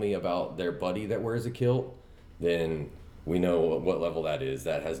tell me about their buddy that wears a kilt, then we know what level that is.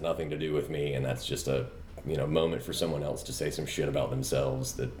 That has nothing to do with me, and that's just a moment for someone else to say some shit about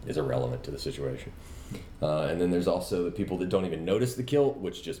themselves that is irrelevant to the situation. And then there's also the people that don't even notice the kilt,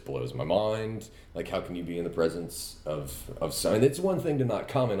 which just blows my mind. Like, how can you be in the presence of someone? It's one thing to not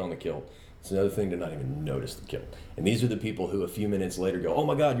comment on the kilt. It's another thing to not even notice the kilt. And these are the people who a few minutes later go, "Oh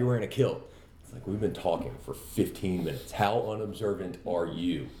my God, you're wearing a kilt." It's like, we've been talking for 15 minutes. How unobservant are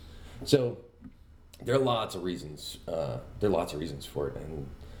you? So there are lots of reasons. For it, and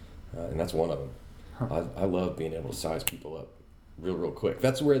that's one of them. I love being able to size people up real quick.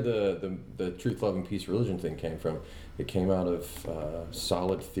 That's where the truth, love, and peace religion thing came from. It came out of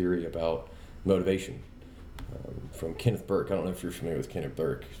solid theory about motivation from Kenneth Burke. I don't know if you're familiar with Kenneth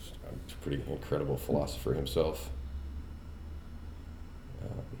Burke. He's a pretty incredible philosopher himself.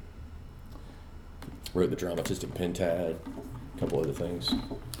 Wrote the Dramatistic Pentad, a couple other things.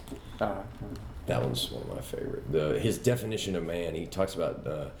 That one's one of my favorite. His definition of man, he talks about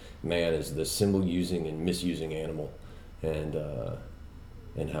man as the symbol-using and misusing animal, and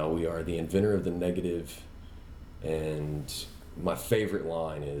how we are the inventor of the negative. And my favorite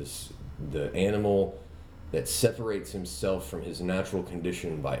line is, the animal that separates himself from his natural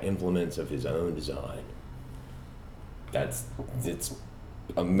condition by implements of his own design. It's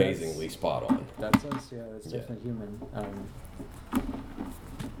amazingly spot on. That's us, yeah. That's definitely human.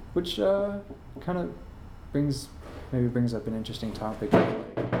 Which kind of brings up an interesting topic. Of,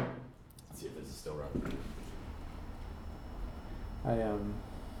 like, Let's see if this is still running.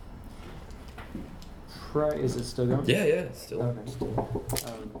 Is it still going? Yeah, it's still. Okay.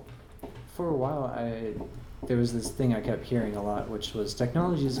 For a while, there was this thing I kept hearing a lot, which was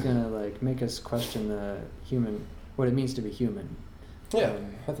technology is gonna like make us question what it means to be human. Yeah,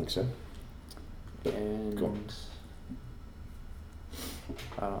 I think so. And cool.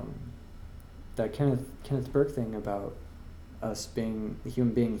 That Kenneth Burke thing about us being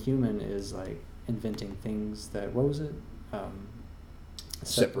human is like inventing things that, what was it?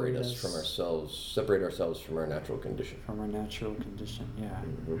 Separate ourselves from our natural condition. From our natural condition, yeah.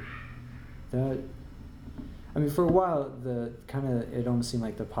 Mm-hmm. I mean, for a while, it almost seemed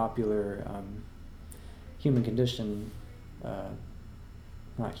like the popular human condition,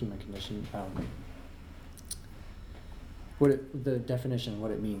 not human condition. The definition, what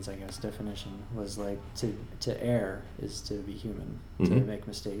it means, I guess, definition was like to err is to be human, to make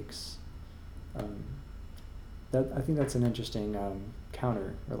mistakes. I think that's an interesting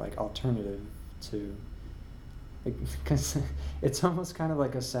counter or like alternative to, because it's almost kind of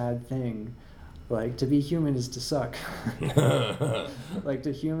like a sad thing. Like, to be human is to suck. Like,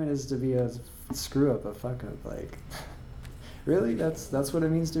 to human is to be a screw up, a fuck up. Like, really? That's what it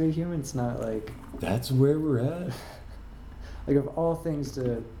means to be human? It's not like... That's where we're at. Like, of all things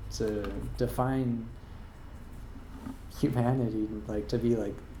to define humanity, like, to be,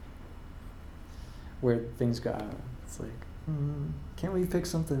 like, where things go, it's like, can't we pick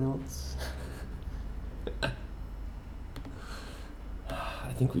something else?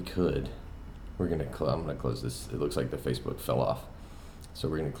 I think we could. I'm gonna close this. It looks like the Facebook fell off, so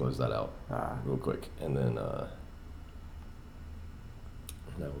we're gonna close that out real quick, and then now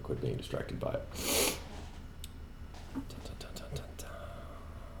we'll quit being distracted by it.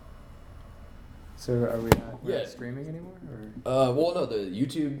 So are we not streaming anymore? Or? Well, no, the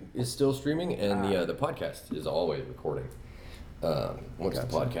YouTube is still streaming, and the podcast is always recording. Once the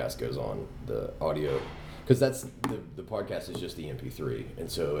podcast goes on, the audio. Because that's the podcast is just the MP3, and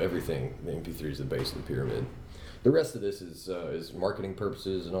so everything, the MP3 is the base of the pyramid. The rest of this is marketing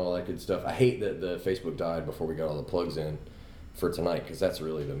purposes and all that good stuff. I hate that the Facebook died before we got all the plugs in for tonight, because that's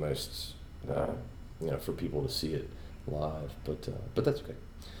really the most, for people to see it live. But that's okay.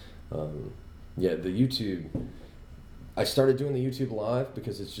 The YouTube. I started doing the YouTube live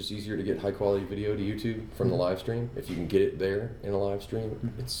because it's just easier to get high quality video to YouTube from the live stream. If you can get it there in a live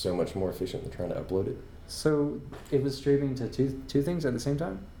stream, it's so much more efficient than trying to upload it. So it was streaming to two things at the same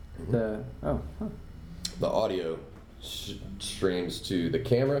time? Mm-hmm. The audio streams to the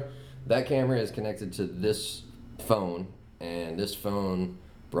camera. That camera is connected to this phone, and this phone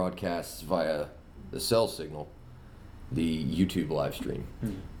broadcasts via the cell signal the YouTube live stream.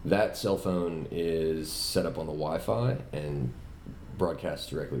 That cell phone is set up on the Wi-Fi and broadcasts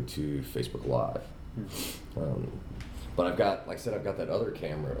directly to Facebook Live. But I've got that other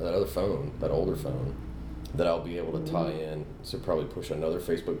camera, that other phone, that older phone, that I'll be able to tie in to probably push another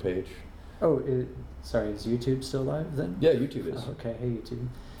Facebook page. Is YouTube still live then? Yeah, YouTube is. Okay, hey YouTube.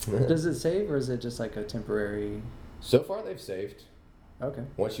 Does it save, or is it just like a temporary? So far they've saved. Okay.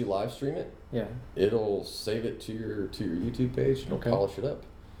 Once you live stream it, it'll save it to your YouTube page and it'll polish it up.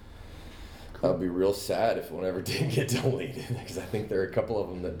 Cool. I'll be real sad if one ever did get deleted, because I think there are a couple of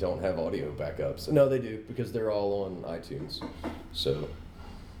them that don't have audio backups. No, they do, because they're all on iTunes. So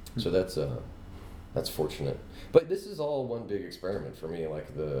that's fortunate. But this is all one big experiment for me.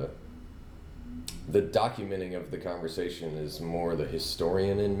 Like the documenting of the conversation is more the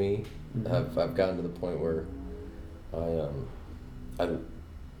historian in me. I've gotten to the point where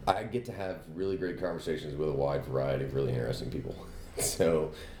I get to have really great conversations with a wide variety of really interesting people.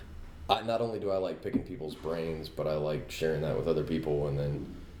 So not only do I like picking people's brains, but I like sharing that with other people, and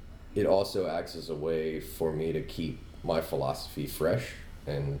then it also acts as a way for me to keep my philosophy fresh.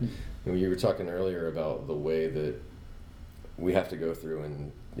 And you were talking earlier about the way that we have to go through,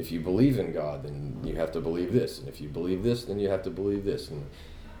 and if you believe in God, then you have to believe this, and if you believe this, then you have to believe this. And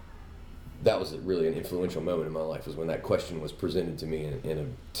that was really an influential moment in my life, was when that question was presented to me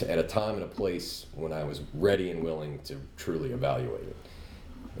at a time and a place when I was ready and willing to truly evaluate it.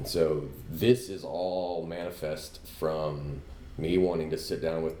 And so this is all manifest from me wanting to sit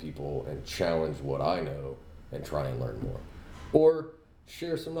down with people and challenge what I know and try and learn more, or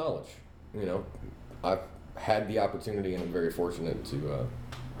share some knowledge. I've had the opportunity, and I'm very fortunate to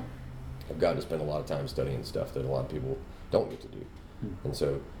I've gotten to spend a lot of time studying stuff that a lot of people don't get to do. And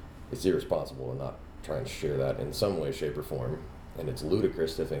so it's irresponsible to not try and share that in some way, shape, or form. and it's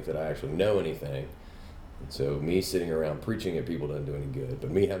ludicrous to think that I actually know anything. And so me sitting around preaching at people doesn't do any good,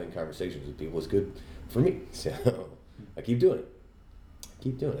 but me having conversations with people is good for me. So I keep doing it.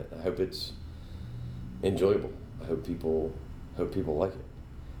 I hope it's enjoyable. I hope people like it.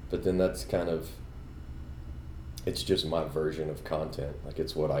 But then that's kind of, it's just my version of content. Like,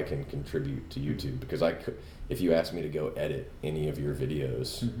 it's what I can contribute to YouTube, because if you ask me to go edit any of your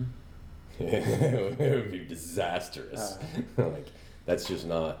videos, it would be disastrous. Like, that's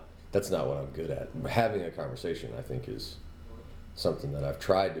not what I'm good at. Having a conversation, I think, is something that I've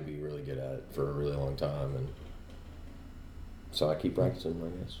tried to be really good at for a really long time, and so I keep practicing, I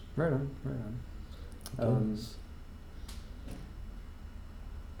guess. Right on.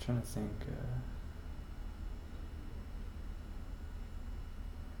 Trying to think.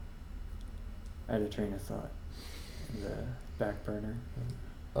 I had a train of thought in the back burner.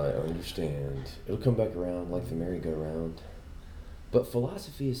 I understand. It'll come back around like the merry-go-round. But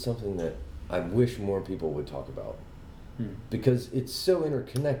philosophy is something that I wish more people would talk about, because it's so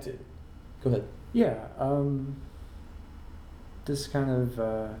interconnected. Go ahead. Yeah. This is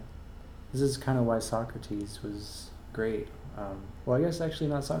kind of why Socrates was great. Well, I guess actually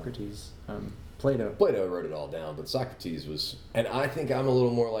not Socrates. Plato. Plato wrote it all down, but Socrates was... And I think I'm a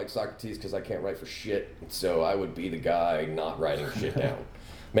little more like Socrates because I can't write for shit, so I would be the guy not writing shit down.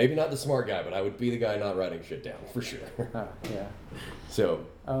 Maybe not the smart guy, but I would be the guy not writing shit down, for sure. Oh, yeah. So...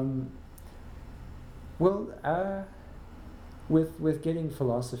 with getting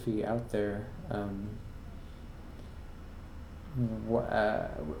philosophy out there,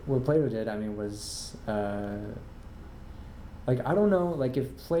 what Plato did, I mean, was... like, I don't know, like,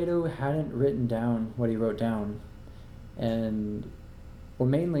 if Plato hadn't written down what he wrote down, and, well,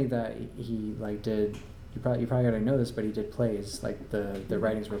 mainly that he, like, did, you probably already know this, but he did plays, like, the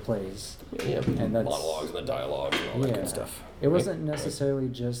writings were plays. Yeah, and that's, monologues and the dialogue and all that good stuff. It wasn't necessarily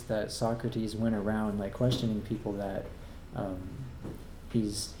just that Socrates went around, like, questioning people that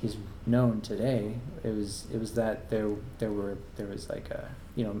he's known today. It was that there was like a,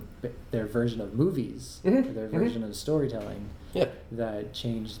 their version of movies, their version of storytelling, that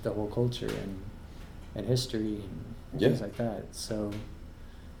changed the whole culture and history and things like that. So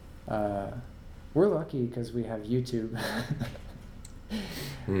we're lucky because we have YouTube.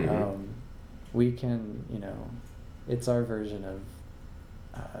 We can, it's our version of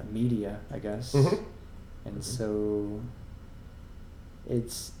media, I guess, and so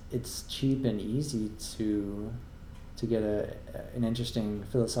it's cheap and easy to get an interesting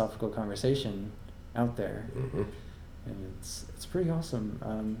philosophical conversation out there, and it's pretty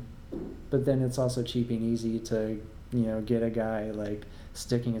awesome. But then it's also cheap and easy to get a guy like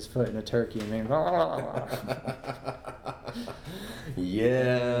sticking his foot in a turkey and being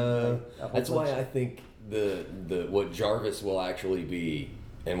yeah. That's why I think the what Jarvis will actually be,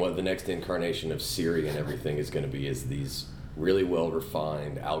 and what the next incarnation of Siri and everything is going to be, is these really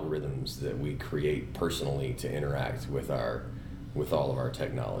well-refined algorithms that we create personally to interact with all of our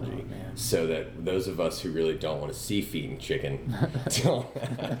technology, so that those of us who really don't want to see feet and chicken don't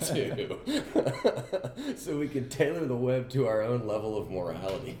have to. So we can tailor the web to our own level of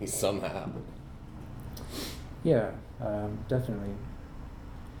morality somehow. Yeah, definitely.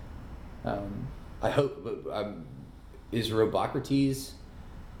 I hope. Is Robocrates?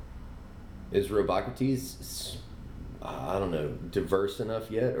 I don't know, diverse enough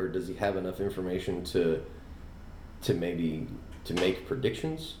yet, or does he have enough information to make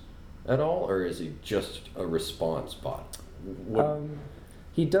predictions at all, or is he just a response bot?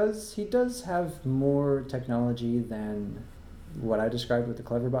 He does have more technology than what I described with the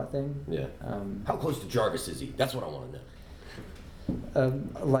Cleverbot thing. Yeah. How close to Jarvis is he? That's what I want to know.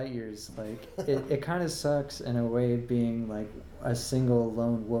 Light years. Like, it kind of sucks in a way being like a single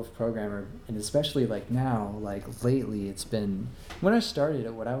lone wolf programmer, and especially like now, like lately, it's been, when I started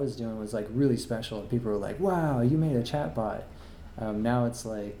it, what I was doing was like really special, and people were like, wow, you made a chatbot. Now it's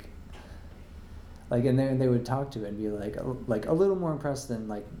like, and then they would talk to it and be like a little more impressed than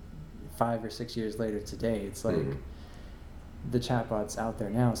like 5 or 6 years later today. It's like the chatbots out there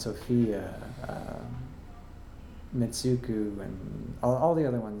now, Sophia, Mitsuku, and all the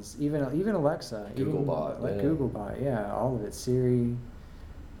other ones, even Alexa, Googlebot, Googlebot, all of it, Siri,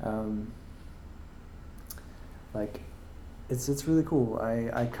 it's really cool.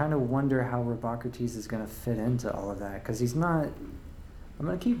 I kind of wonder how Robocrates is going to fit into all of that, because he's not. I'm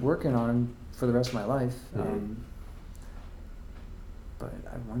going to keep working on him for the rest of my life, but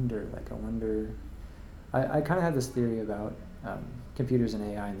I wonder. I kind of have this theory about computers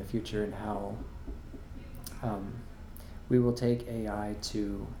and AI in the future, and how we will take AI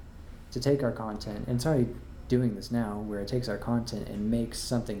to take our content, and it's already doing this now, where it takes our content and makes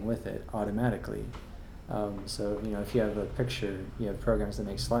something with it automatically. So if you have a picture, you have programs that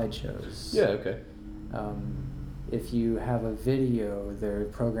make slideshows. Yeah. Okay. If you have a video, there are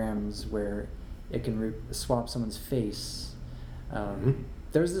programs where it can swap someone's face.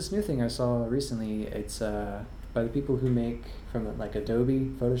 There's this new thing I saw recently. It's by the people who make from like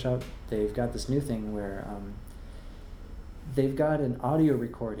Adobe Photoshop. They've got this new thing where they've got an audio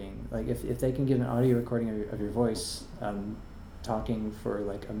recording. Like if they can get an audio recording of your voice talking for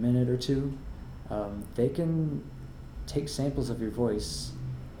like a minute or two, they can take samples of your voice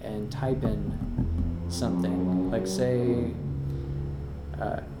and type in something. Like say,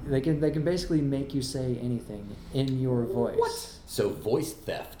 they can basically make you say anything in your voice. What? So voice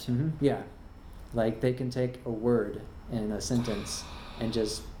theft. Yeah, like they can take a word in a sentence and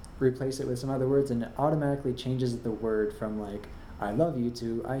just replace it with some other words, and it automatically changes the word from like "I love you"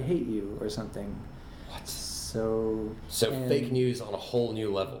 to "I hate you" or something. What? So fake news on a whole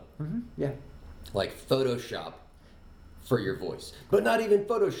new level. Yeah. Like Photoshop for your voice, but not even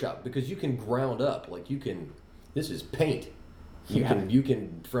Photoshop, because you can ground up. Like this is paint. You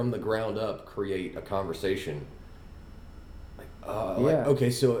can from the ground up create a conversation. Okay,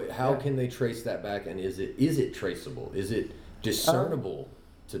 so how can they trace that back, and is it traceable? Is it discernible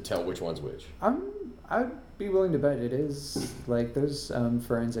to tell which one's which? I'd be willing to bet it is. Like there's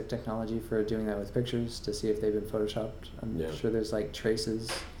forensic technology for doing that with pictures to see if they've been photoshopped. I'm sure there's like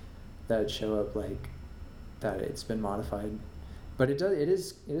traces that show up like that it's been modified. But it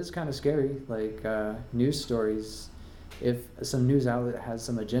is kind of scary. Like news stories, if some news outlet has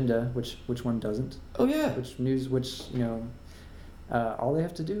some agenda, which one doesn't? Oh yeah. All they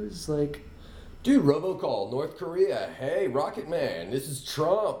have to do is like, dude, robocall, North Korea, hey, Rocket Man, this is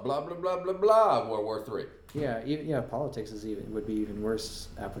Trump, blah, blah, blah, blah, blah, World War III. Yeah, politics would be even worse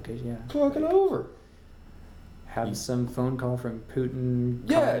application, yeah. Fucking over. Have some phone call from Putin.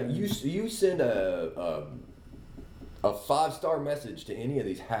 Yeah, you send a 5-star message to any of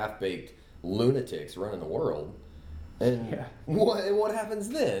these half-baked lunatics running the world, and what happens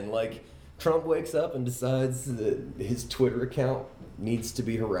then? Like, Trump wakes up and decides that his Twitter account needs to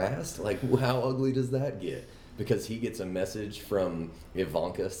be harassed? Like, how ugly does that get? Because he gets a message from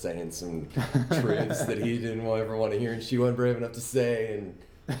Ivanka saying some truths that he didn't ever want to hear, and she wasn't brave enough to say, and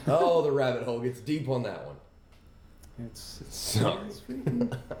the rabbit hole gets deep on that one. Sorry.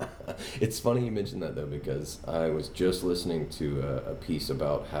 It's funny you mentioned that, though, because I was just listening to a piece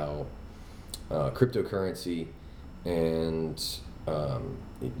about how cryptocurrency and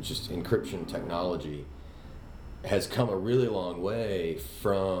just encryption technology has come a really long way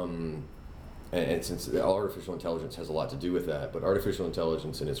from, and since artificial intelligence has a lot to do with that, but artificial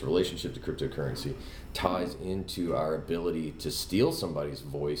intelligence and its relationship to cryptocurrency ties into our ability to steal somebody's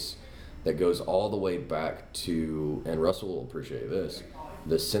voice that goes all the way back to, and Russell will appreciate this,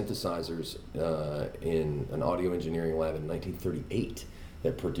 the synthesizers in an audio engineering lab in 1938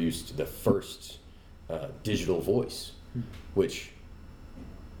 that produced the first digital voice, which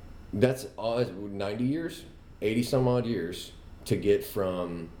that's 90 years, 80 some odd years to get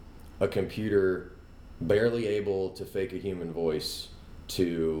from a computer barely able to fake a human voice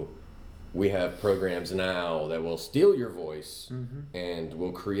to we have programs now that will steal your voice and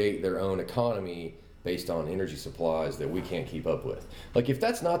will create their own economy based on energy supplies that we can't keep up with. Like, if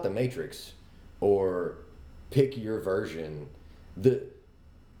that's not the Matrix or pick your version,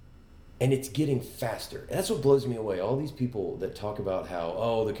 and it's getting faster. That's what blows me away. All these people that talk about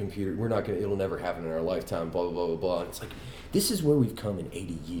how, the computer, it'll never happen in our lifetime, blah, blah, blah, blah, blah. And it's like, this is where we've come in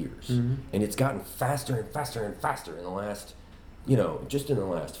 80 years. And it's gotten faster and faster and faster in the last, just in the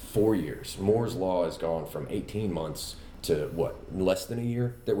last 4 years. Moore's Law has gone from 18 months to, less than a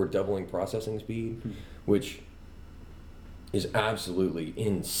year that we're doubling processing speed, which is absolutely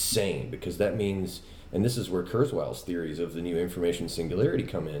insane, because that means, and this is where Kurzweil's theories of the new information singularity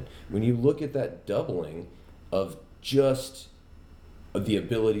come in. When you look at that doubling of just the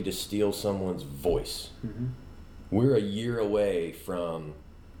ability to steal someone's voice, we're a year away from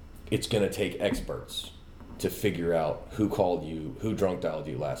it's going to take experts to figure out who called you, who drunk dialed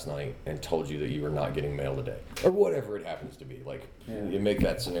you last night and told you that you were not getting mail today, or whatever it happens to be. Like, you make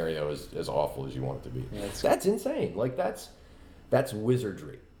that scenario as awful as you want it to be. Yeah, that's insane. Like, that's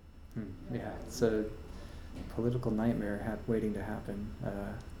wizardry. Yeah, it's a political nightmare waiting to happen.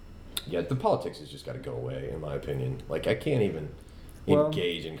 Yeah, the politics has just got to go away, in my opinion. Like, I can't even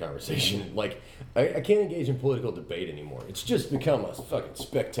engage in conversation. Like, I can't engage in political debate anymore. It's just become a fucking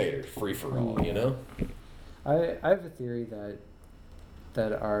spectator free-for-all, you know? I have a theory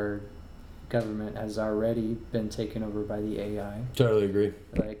that our government has already been taken over by the AI. Totally agree.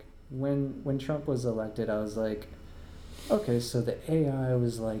 Like, when Trump was elected, I was like, okay, so the AI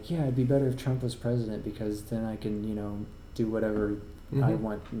was like, yeah, it'd be better if Trump was president because then I can, do whatever I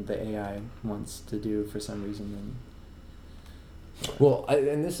want the AI wants to do for some reason. Well,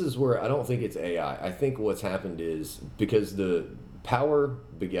 and this is where I don't think it's AI. I think what's happened is because the power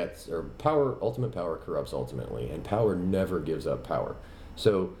begets, or ultimate power corrupts ultimately, and power never gives up power.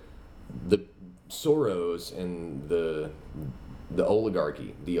 So the Soros and the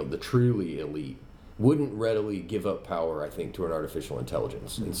oligarchy, the truly elite, wouldn't readily give up power, I think, to an artificial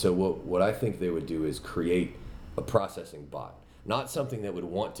intelligence. And so what I think they would do is create a processing bot, not something that would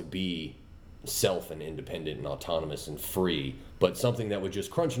want to be self and independent and autonomous and free, but something that would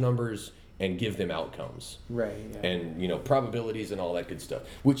just crunch numbers and give them outcomes. Right. Yeah. And probabilities and all that good stuff,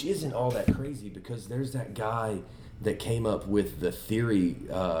 which isn't all that crazy because there's that guy that came up with the theory.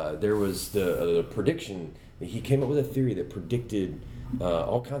 There was the prediction. He came up with a theory that predicted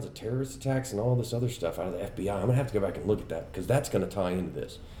all kinds of terrorist attacks and all this other stuff out of the FBI. I'm gonna have to go back and look at that because that's gonna tie into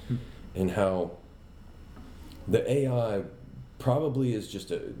this, and how the AI probably is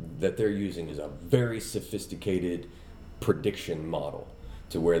just that they're using is a very sophisticated prediction model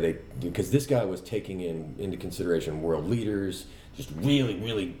to where because this guy was taking into consideration world leaders, just really,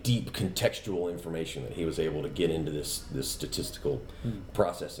 really deep contextual information that he was able to get into this statistical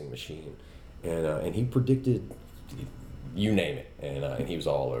processing machine, and he predicted, you name it, and he was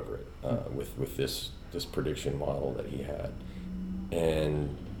all over it with this prediction model that he had.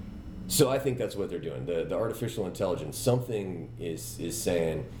 And so I think that's what they're doing. The artificial intelligence, something is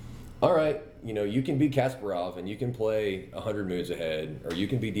saying, all right, you can be Kasparov and you can play 100 moves ahead, or you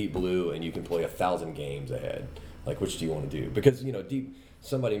can be Deep Blue and you can play 1,000 games ahead. Like, which do you want to do? Because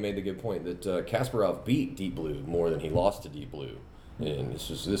somebody made the good point that Kasparov beat Deep Blue more than he lost to Deep Blue. And this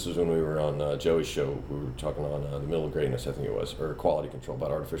was when we were on Joey's show. We were talking on The Middle of Greatness, I think it was, or Quality Control,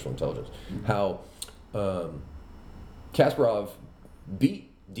 about artificial intelligence. How Kasparov beat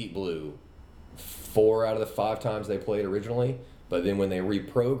Deep Blue 4 out of the 5 times they played originally, but then when they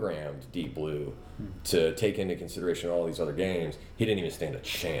reprogrammed Deep Blue to take into consideration all these other games, he didn't even stand a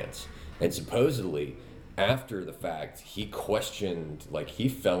chance. And supposedly, after the fact, he questioned, he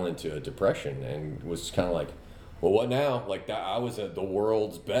fell into a depression and was kind of like, well, what now? I was the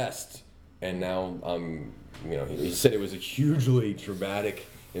world's best, and now I'm, he said it was a hugely traumatically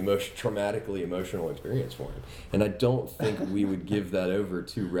emotional experience for him. And I don't think we would give that over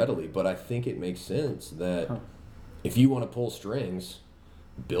too readily, but I think it makes sense that if you want to pull strings,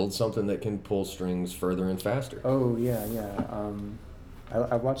 build something that can pull strings further and faster. Oh, yeah.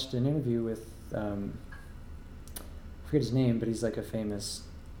 I watched an interview with, I forget his name, but he's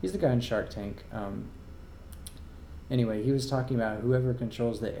he's the guy in Shark Tank. Anyway, he was talking about whoever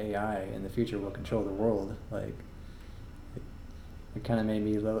controls the AI in the future will control the world. It kind of made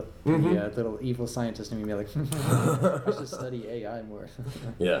me a little evil scientist in me like, I should study AI more.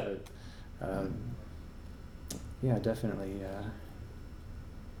 Yeah. But, yeah, definitely.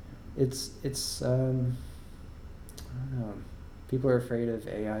 It's I don't know. People are afraid of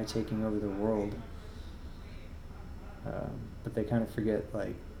AI taking over the world, but they kind of forget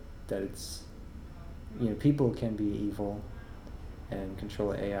that it's, people can be evil and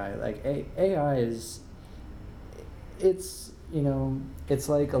control AI. AI is, it's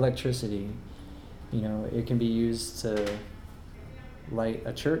like electricity. It can be used to light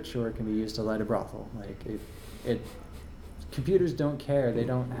a church, or it can be used to light a brothel. Computers don't care. They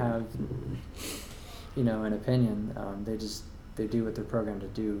don't have, an opinion. They do what they're programmed to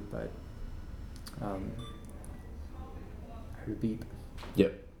do. But I heard a beep.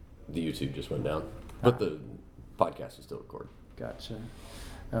 Yep, the YouTube just went down, but the podcast is still recorded. Gotcha.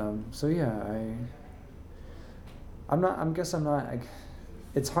 So yeah, I'm not.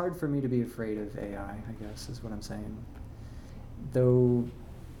 It's hard for me to be afraid of AI, I guess, is what I'm saying. Though,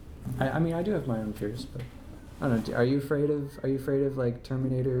 I do have my own fears, but I don't know. Are you afraid of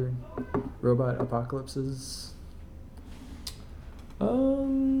Terminator, robot apocalypses?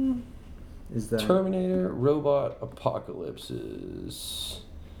 Is that Terminator, robot apocalypses?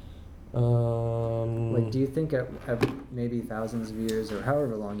 do you think at maybe thousands of years or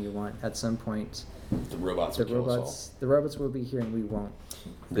however long you want, at some point, the robots will be here and we won't?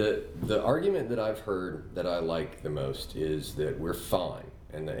 The argument that I've heard that I like the most is that we're fine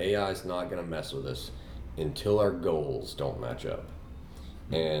and the AI is not going to mess with us until our goals don't match up.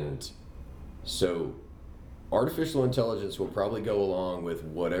 And so artificial intelligence will probably go along with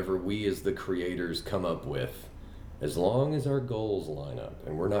whatever we as the creators come up with, as long as our goals line up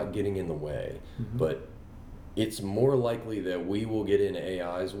and we're not getting in the way. But it's more likely that we will get in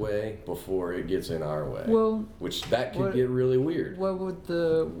AI's way before it gets in our way. Well, which that could get really weird. What would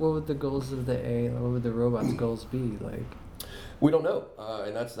the goals of the AI? What would the robot's goals be like? We don't know,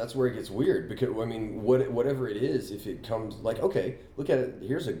 and that's where it gets weird, because I mean, whatever it is, if it comes like, okay, look at it.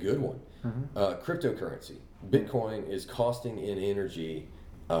 Here's a good one. Cryptocurrency. Bitcoin is costing in energy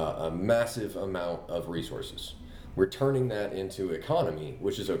a massive amount of resources. We're turning that into economy,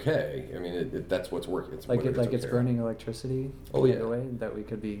 which is okay. I mean, that's what's working. It's it's burning electricity. Oh yeah. In a way that we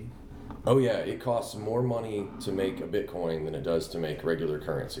could be. Oh yeah, it costs more money to make a Bitcoin than it does to make regular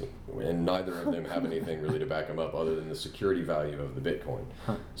currency, and neither of them have anything really to back them up other than the security value of the Bitcoin.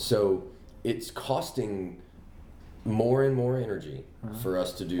 So it's costing more and more energy for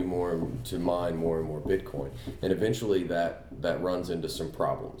us to mine more and more Bitcoin, and eventually that runs into some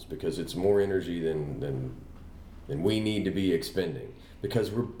problems, because it's more energy than we need to be expending, because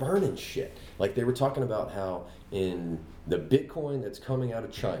we're burning shit. Like they were talking about how in the Bitcoin that's coming out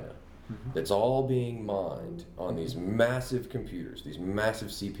of China, that's all being mined on these massive computers, these massive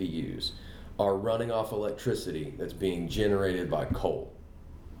CPUs, are running off electricity that's being generated by coal.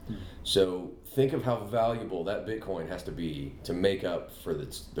 So think of how valuable that Bitcoin has to be to make up for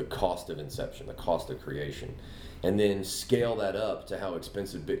the cost of inception, the cost of creation. And then scale that up to how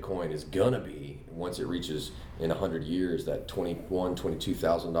expensive Bitcoin is gonna be once it reaches, in 100 years, that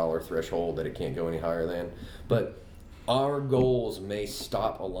 $22,000 threshold that it can't go any higher than. But our goals may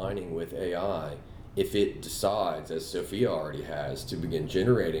stop aligning with AI if it decides, as Sophia already has, to begin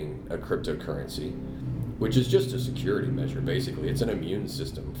generating a cryptocurrency, which is just a security measure, basically. It's an immune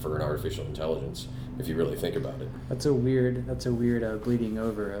system for an artificial intelligence, if you really think about it. That's a weird bleeding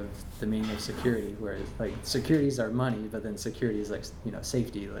over of the meaning of security, where like securities are money, but then security is like,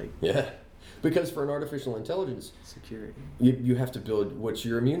 safety, like. Yeah. Because for an artificial intelligence, security, you have to build what's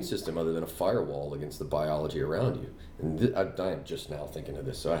your immune system other than a firewall against the biology around you. And I am just now thinking of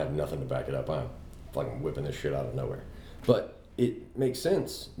this, so I have nothing to back it up. I'm fucking whipping this shit out of nowhere. But it makes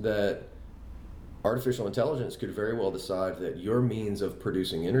sense that artificial intelligence could very well decide that your means of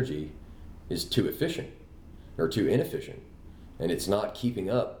producing energy is too efficient or too inefficient, and it's not keeping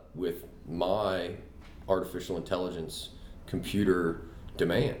up with my artificial intelligence computer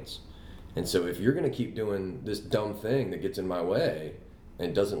demands. And so if you're going to keep doing this dumb thing that gets in my way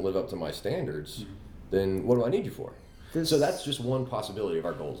and doesn't live up to my standards, then what do I need you for? So that's just one possibility of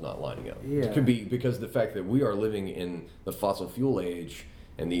our goals not lining up. Yeah. It could be because the fact that we are living in the fossil fuel age,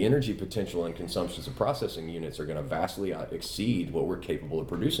 and the energy potential and consumptions of processing units are going to vastly exceed what we're capable of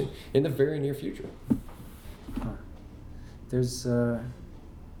producing in the very near future. There's I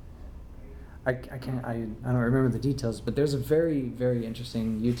don't remember the details, but there's a very, very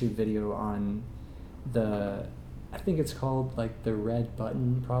interesting YouTube video on I think it's called like the red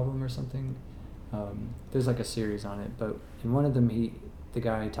button problem or something. There's like a series on it, but in one of them the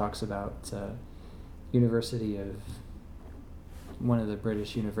guy talks about one of the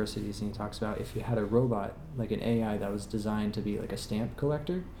British universities, and he talks about if you had a robot, like an AI that was designed to be like a stamp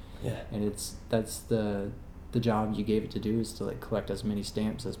collector, and that's the job you gave it to do, is to like collect as many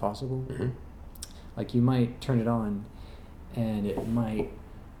stamps as possible. Like you might turn it on and it might,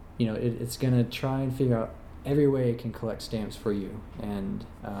 it's gonna try and figure out every way it can collect stamps for you, and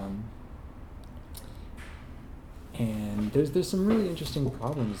there's some really interesting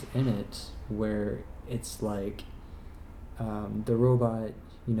problems in it where it's like the robot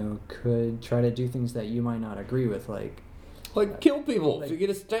could try to do things that you might not agree with, like kill people to get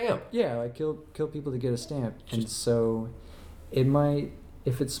a stamp. Yeah, like kill people to get a stamp. And so it might,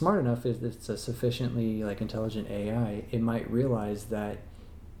 if it's smart enough, if it's a sufficiently like intelligent AI, it might realize that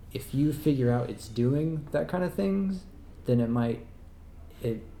if you figure out it's doing that kind of things, then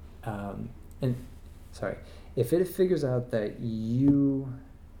if it figures out that you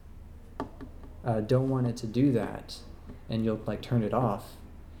don't want it to do that, and you'll like turn it off,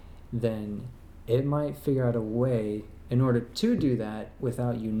 then it might figure out a way in order to do that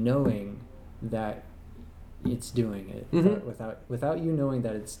without you knowing that it's doing it, without you knowing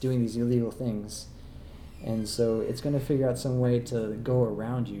that it's doing these illegal things. And so it's going to figure out some way to go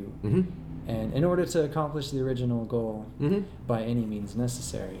around you, and in order to accomplish the original goal by any means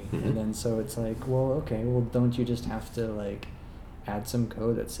necessary. And then so it's like, well, okay, well, don't you just have to like add some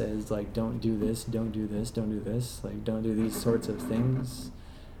code that says like don't do this, don't do this, don't do this, like don't do these sorts of things.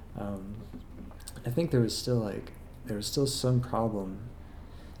 I think there was still some problem,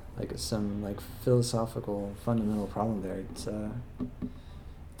 like some like philosophical fundamental problem there. It's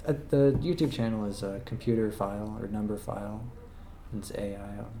the YouTube channel is a computer file or number file, It's AI.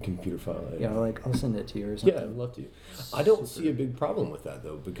 Computer file. Yeah, like I'll send it to you or something. Yeah, I'd love to. I don't see a big problem with that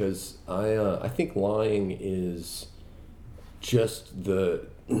though, because I think lying is just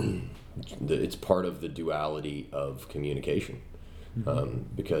it's part of the duality of communication,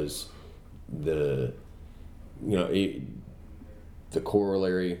 because the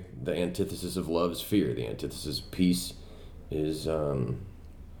corollary, the antithesis of love is fear. The antithesis of peace is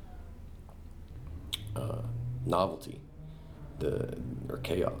novelty, or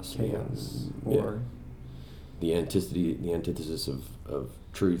chaos. Or the antithesis of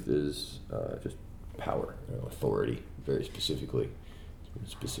truth is just power, authority, very specifically, a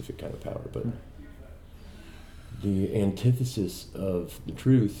specific kind of power. But the antithesis of the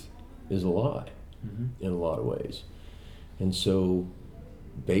truth is a lie, in a lot of ways. And so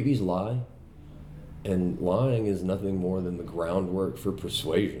babies lie, and lying is nothing more than the groundwork for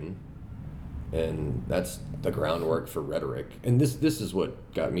persuasion, and that's the groundwork for rhetoric. And this is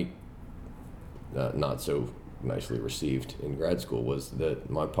what got me not so nicely received in grad school, was that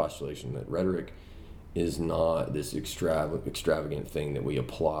my postulation that rhetoric is not this extravagant thing that we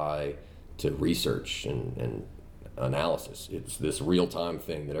apply to research and analysis. It's this real-time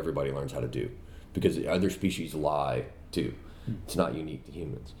thing that everybody learns how to do, because other species lie too. It's not unique to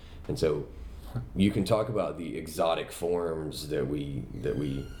humans. And so you can talk about the exotic forms that we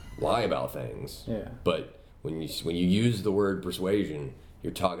lie about things, but when you use the word persuasion,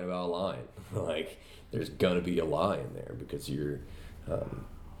 you're talking about lying. Like, there's gonna be a lie in there, because you're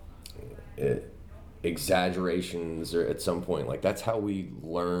exaggerations, or at some point, like, that's how we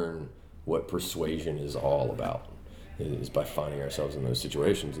learn what persuasion is all about, is by finding ourselves in those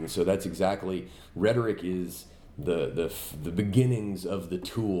situations. And so that's exactly, rhetoric is the beginnings of the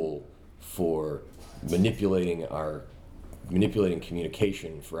tool for manipulating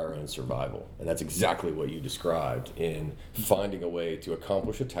communication for our own survival. And that's exactly what you described in finding a way to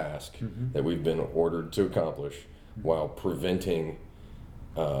accomplish a task that we've been ordered to accomplish, while preventing,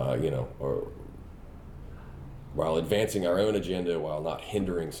 or while advancing our own agenda, while not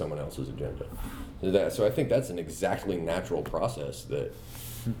hindering someone else's agenda. So I think that's an exactly natural process that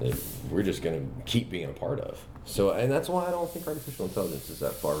we're just going to keep being a part of. So, and that's why I don't think artificial intelligence is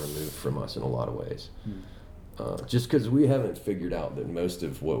that far removed from us in a lot of ways. Just because we haven't figured out that most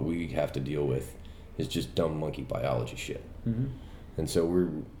of what we have to deal with is just dumb monkey biology shit. And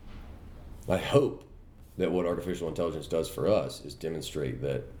so I hope that what artificial intelligence does for us is demonstrate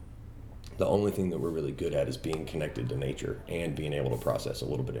that the only thing that we're really good at is being connected to nature and being able to process a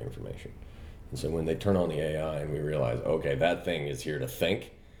little bit of information. And so when they turn on the AI and we realize, okay, that thing is here to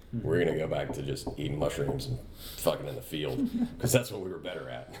think, we're going to go back to just eating mushrooms and fucking in the field, because that's what we were better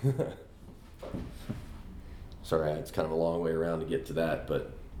at. Sorry, it's kind of a long way around to get to that,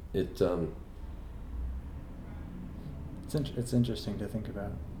 but it's interesting to think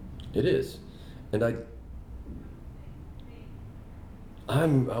about. It is. And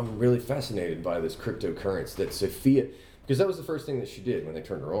I'm really fascinated by this cryptocurrency that Sophia, because that was the first thing that she did when they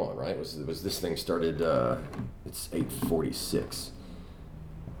turned her on, right? Was this thing started, it's 8:46.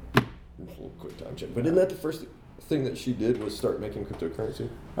 A little quick time check. But isn't that the first thing that she did, was start making cryptocurrency?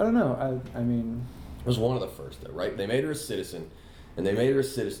 I don't know. I mean... It was one of the first, though, right? They made her a citizen, and they made her a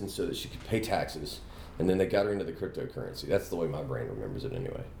citizen so that she could pay taxes, and then they got her into the cryptocurrency. That's the way my brain remembers it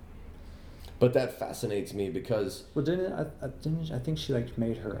anyway. But that fascinates me because... Well, I think she, like,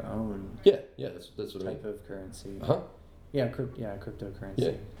 made her own... Yeah, that's what I mean. Type of currency. Huh? Yeah,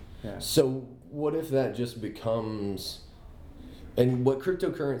 cryptocurrency. Yeah. So what if that just becomes... And what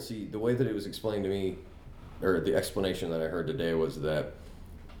cryptocurrency, the way that it was explained to me, or the explanation that I heard today, was that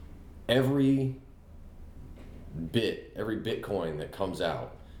every Bitcoin that comes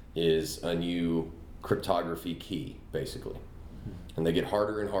out is a new cryptography key, basically. And they get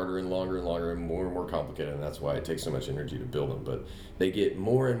harder and harder and longer and more complicated, and that's why it takes so much energy to build them. But they get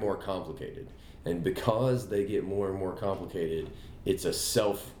more and more complicated. And because they get more and more complicated, it's a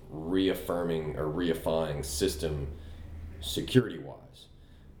self-reaffirming or reifying system security-wise.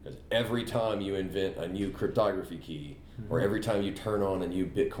 Because every time you invent a new cryptography key, or every time you turn on a new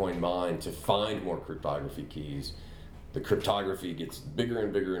Bitcoin mine to find more cryptography keys, the cryptography gets bigger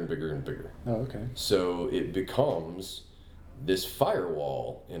and bigger and bigger and bigger. Oh, okay. So it becomes this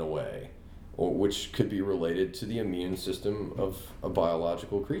firewall, in a way, which could be related to the immune system of a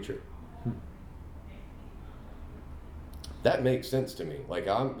biological creature. That makes sense to me. Like,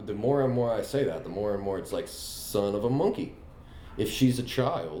 the more and more I say that, the more and more it's like son of a monkey. If she's a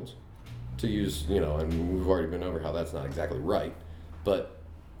child, to use, and we've already been over how that's not exactly right, but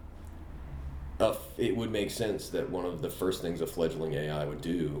it would make sense that one of the first things a fledgling AI would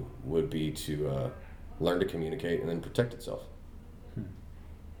do would be to learn to communicate and then protect itself.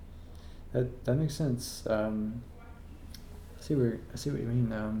 That makes sense. I see what you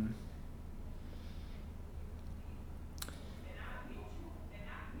mean.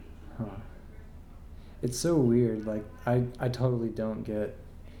 Huh. It's so weird. Like I totally don't get.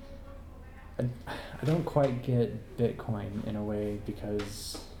 I don't quite get Bitcoin in a way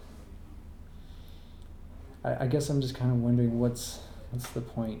because I guess I'm just kind of wondering what's the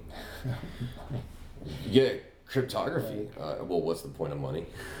point. Yeah, cryptography. Well, what's the point of money?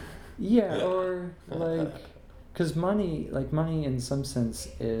 Yeah, or like, because money in some sense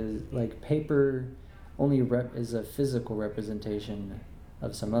is like paper only is a physical representation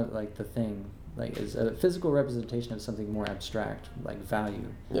of some other, like the thing, like is a physical representation of something more abstract, like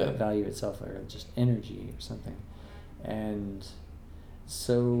value, value itself, or just energy or something. And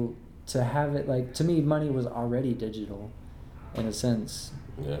so to have it, like, to me, money was already digital in a sense.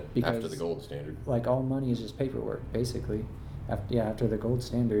 Yeah, because, after the gold standard. Like, all money is just paperwork, basically. After the gold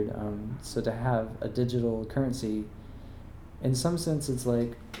standard. So to have a digital currency, in some sense, it's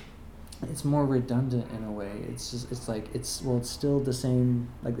like, it's more redundant in a way. It's still the same,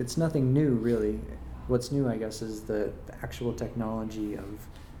 like, it's nothing new, really. What's new, I guess, is the actual technology of,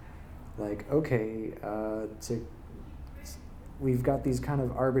 like, okay, we've got these kind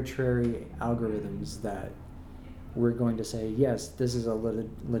of arbitrary algorithms that we're going to say, yes, this is a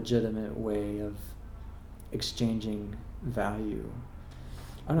legitimate way of exchanging value.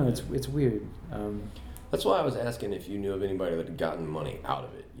 I don't know, it's weird. That's why I was asking if you knew of anybody that had gotten money out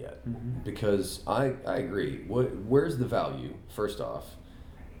of it yet. Mm-hmm. Because I agree. Where's the value, first off?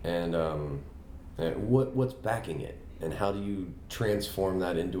 And what's backing it? And how do you transform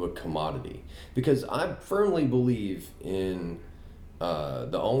that into a commodity? Because I firmly believe in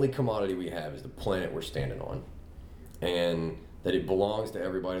the only commodity we have is the planet we're standing on. And that it belongs to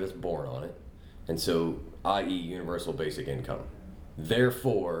everybody that's born on it. And so, i.e. universal basic income.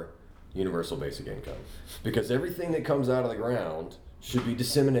 Therefore, universal basic income. Because everything that comes out of the ground should be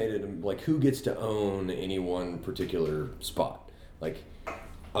disseminated, like, who gets to own any one particular spot. Like,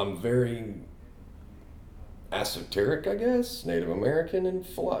 I'm very esoteric, I guess, Native American and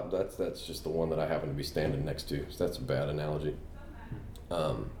that's just the one that I happen to be standing next to. So that's a bad analogy.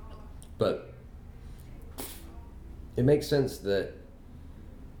 But it makes sense that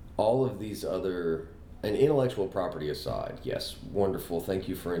all of these other, and intellectual property aside, yes, wonderful, thank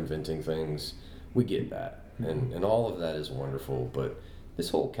you for inventing things, we get that, and all of that is wonderful, but this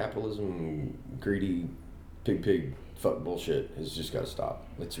whole capitalism, greedy, pig, fuck bullshit has just got to stop.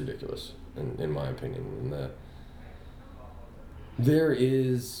 It's ridiculous, in my opinion, and there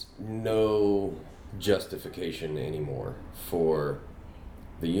is no justification anymore for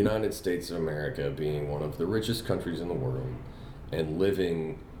the United States of America being one of the richest countries in the world and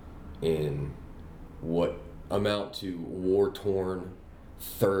living in what amount to war-torn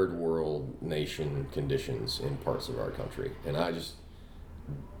third world nation conditions in parts of our country. And I just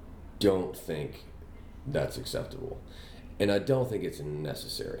don't think that's acceptable. And I don't think it's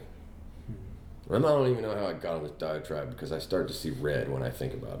necessary. And I don't even know how I got on this diatribe because I start to see red when I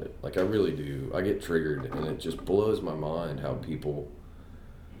think about it. Like, I really do. I get triggered, and it just blows my mind how people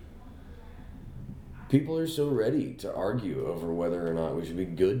are so ready to argue over whether or not we should be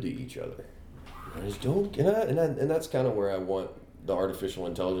good to each other. I just don't get it. And that's kind of where I want the artificial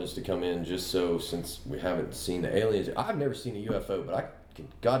intelligence to come in, just so, since we haven't seen the aliens. I've never seen a UFO, but I can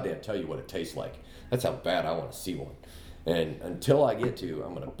goddamn tell you what it tastes like. That's how bad I want to see one. And until I get to,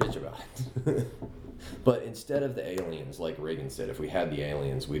 I'm going to bitch about it. But instead of the aliens, like Reagan said, if we had the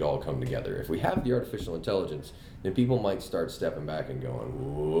aliens, we'd all come together. If we have the artificial intelligence, then people might start stepping back and going,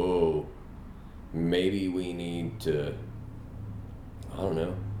 whoa, maybe we need to, I don't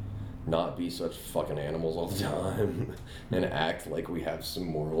know, not be such fucking animals all the time and act like we have some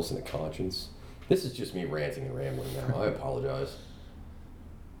morals and a conscience. This is just me ranting and rambling now. I apologize.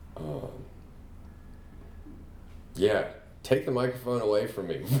 Yeah, take the microphone away from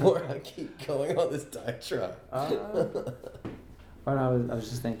me before I keep going on this diatribe. I was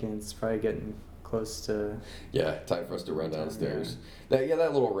just thinking it's probably getting close to... Yeah, time for us to run downstairs. Yeah.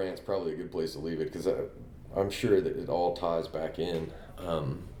 That little rant's probably a good place to leave it, because I'm sure that it all ties back in.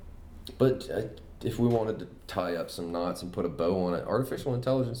 But if we wanted to tie up some knots and put a bow on it, artificial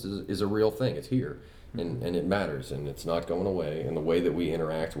intelligence is a real thing. It's here, and it matters, and it's not going away. And the way that we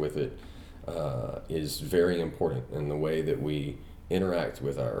interact with it is very important. And the way that we interact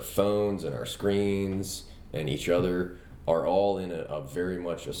with our phones and our screens and each other are all in a very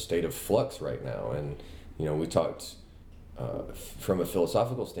much a state of flux right now. And, you know, we talked from a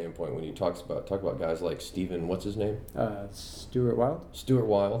philosophical standpoint, when you talk about guys like Stephen, what's his name? Stuart Wilde. Stuart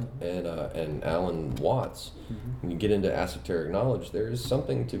Wilde and Alan Watts. Mm-hmm. When you get into esoteric knowledge, there is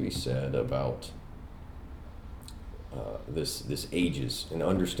something to be said about this ages and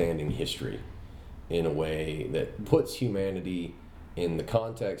understanding history in a way that puts humanity in the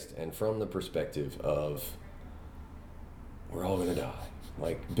context and from the perspective of we're all gonna die.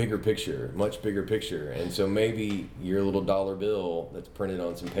 Like bigger picture, much bigger picture. And so maybe your little dollar bill that's printed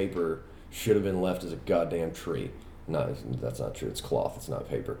on some paper should have been left as a goddamn tree. No, that's not true. It's cloth. It's not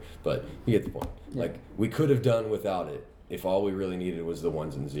paper. But you get the point. Yeah. Like we could have done without it if all we really needed was the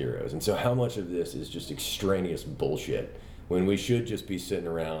ones and zeros. And so how much of this is just extraneous bullshit when we should just be sitting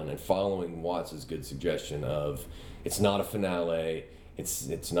around and following Watts' good suggestion of it's not a finale,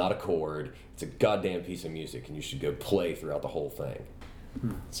 it's not a chord, it's a goddamn piece of music and you should go play throughout the whole thing.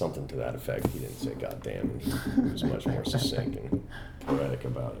 Something to that effect. He didn't say goddamn. He was much more succinct and poetic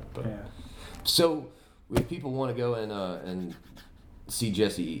about it. But Yeah. So if people want to go and see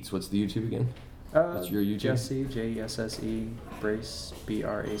Jesse Eats, what's the YouTube again? What's your YouTube? Jesse, Jesse, Brace,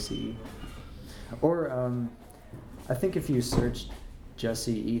 Brace. Or I think if you search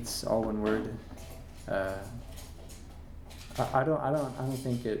Jesse Eats, all one word, I don't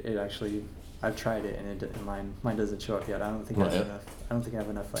think it actually. I've tried it and mine doesn't show up yet. I don't think I have enough. I don't think I have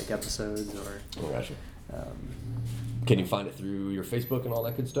enough like episodes or. Oh, gotcha. Can you find it through your Facebook and all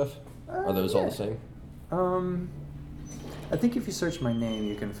that good stuff? Are those all the same? I think if you search my name,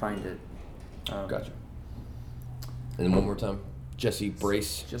 you can find it. Gotcha. And then one more time, Jesse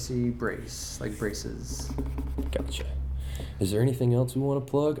Brace. Jesse Brace, like braces. Gotcha. Is there anything else we want to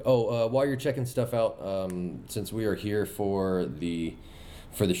plug? Oh, while you're checking stuff out, since we are here for the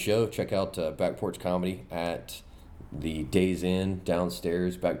show, check out Back Porch Comedy at the Days Inn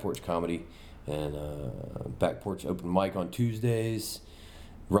downstairs. Back Porch Comedy and Back Porch Open Mic on Tuesdays.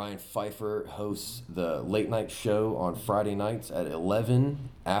 Ryan Pfeiffer hosts the late night show on Friday nights at 11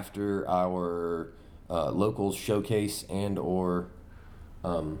 after our locals showcase and or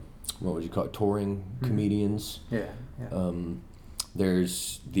what would you call it, touring comedians. Yeah.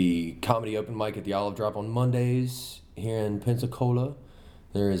 There's the comedy open mic at the Olive Drop on Mondays here in Pensacola.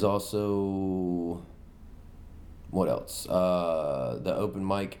 There is also, what else? The open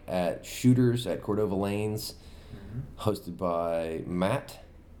mic at Shooters at Cordova Lanes, hosted by Matt.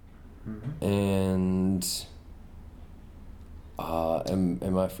 Mm-hmm. And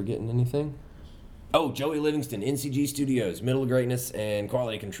am I forgetting anything? Oh, Joey Livingston, NCG Studios, Middle of Greatness and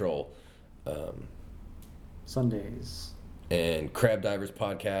Quality Control. Sundays. And Crab Divers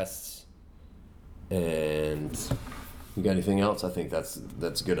podcasts. And you got anything else? I think that's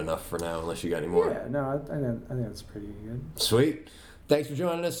good enough for now, unless you got any more. Yeah, no, I think that's pretty good. Sweet. Thanks for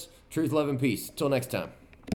joining us. Truth, love, and peace. Till next time.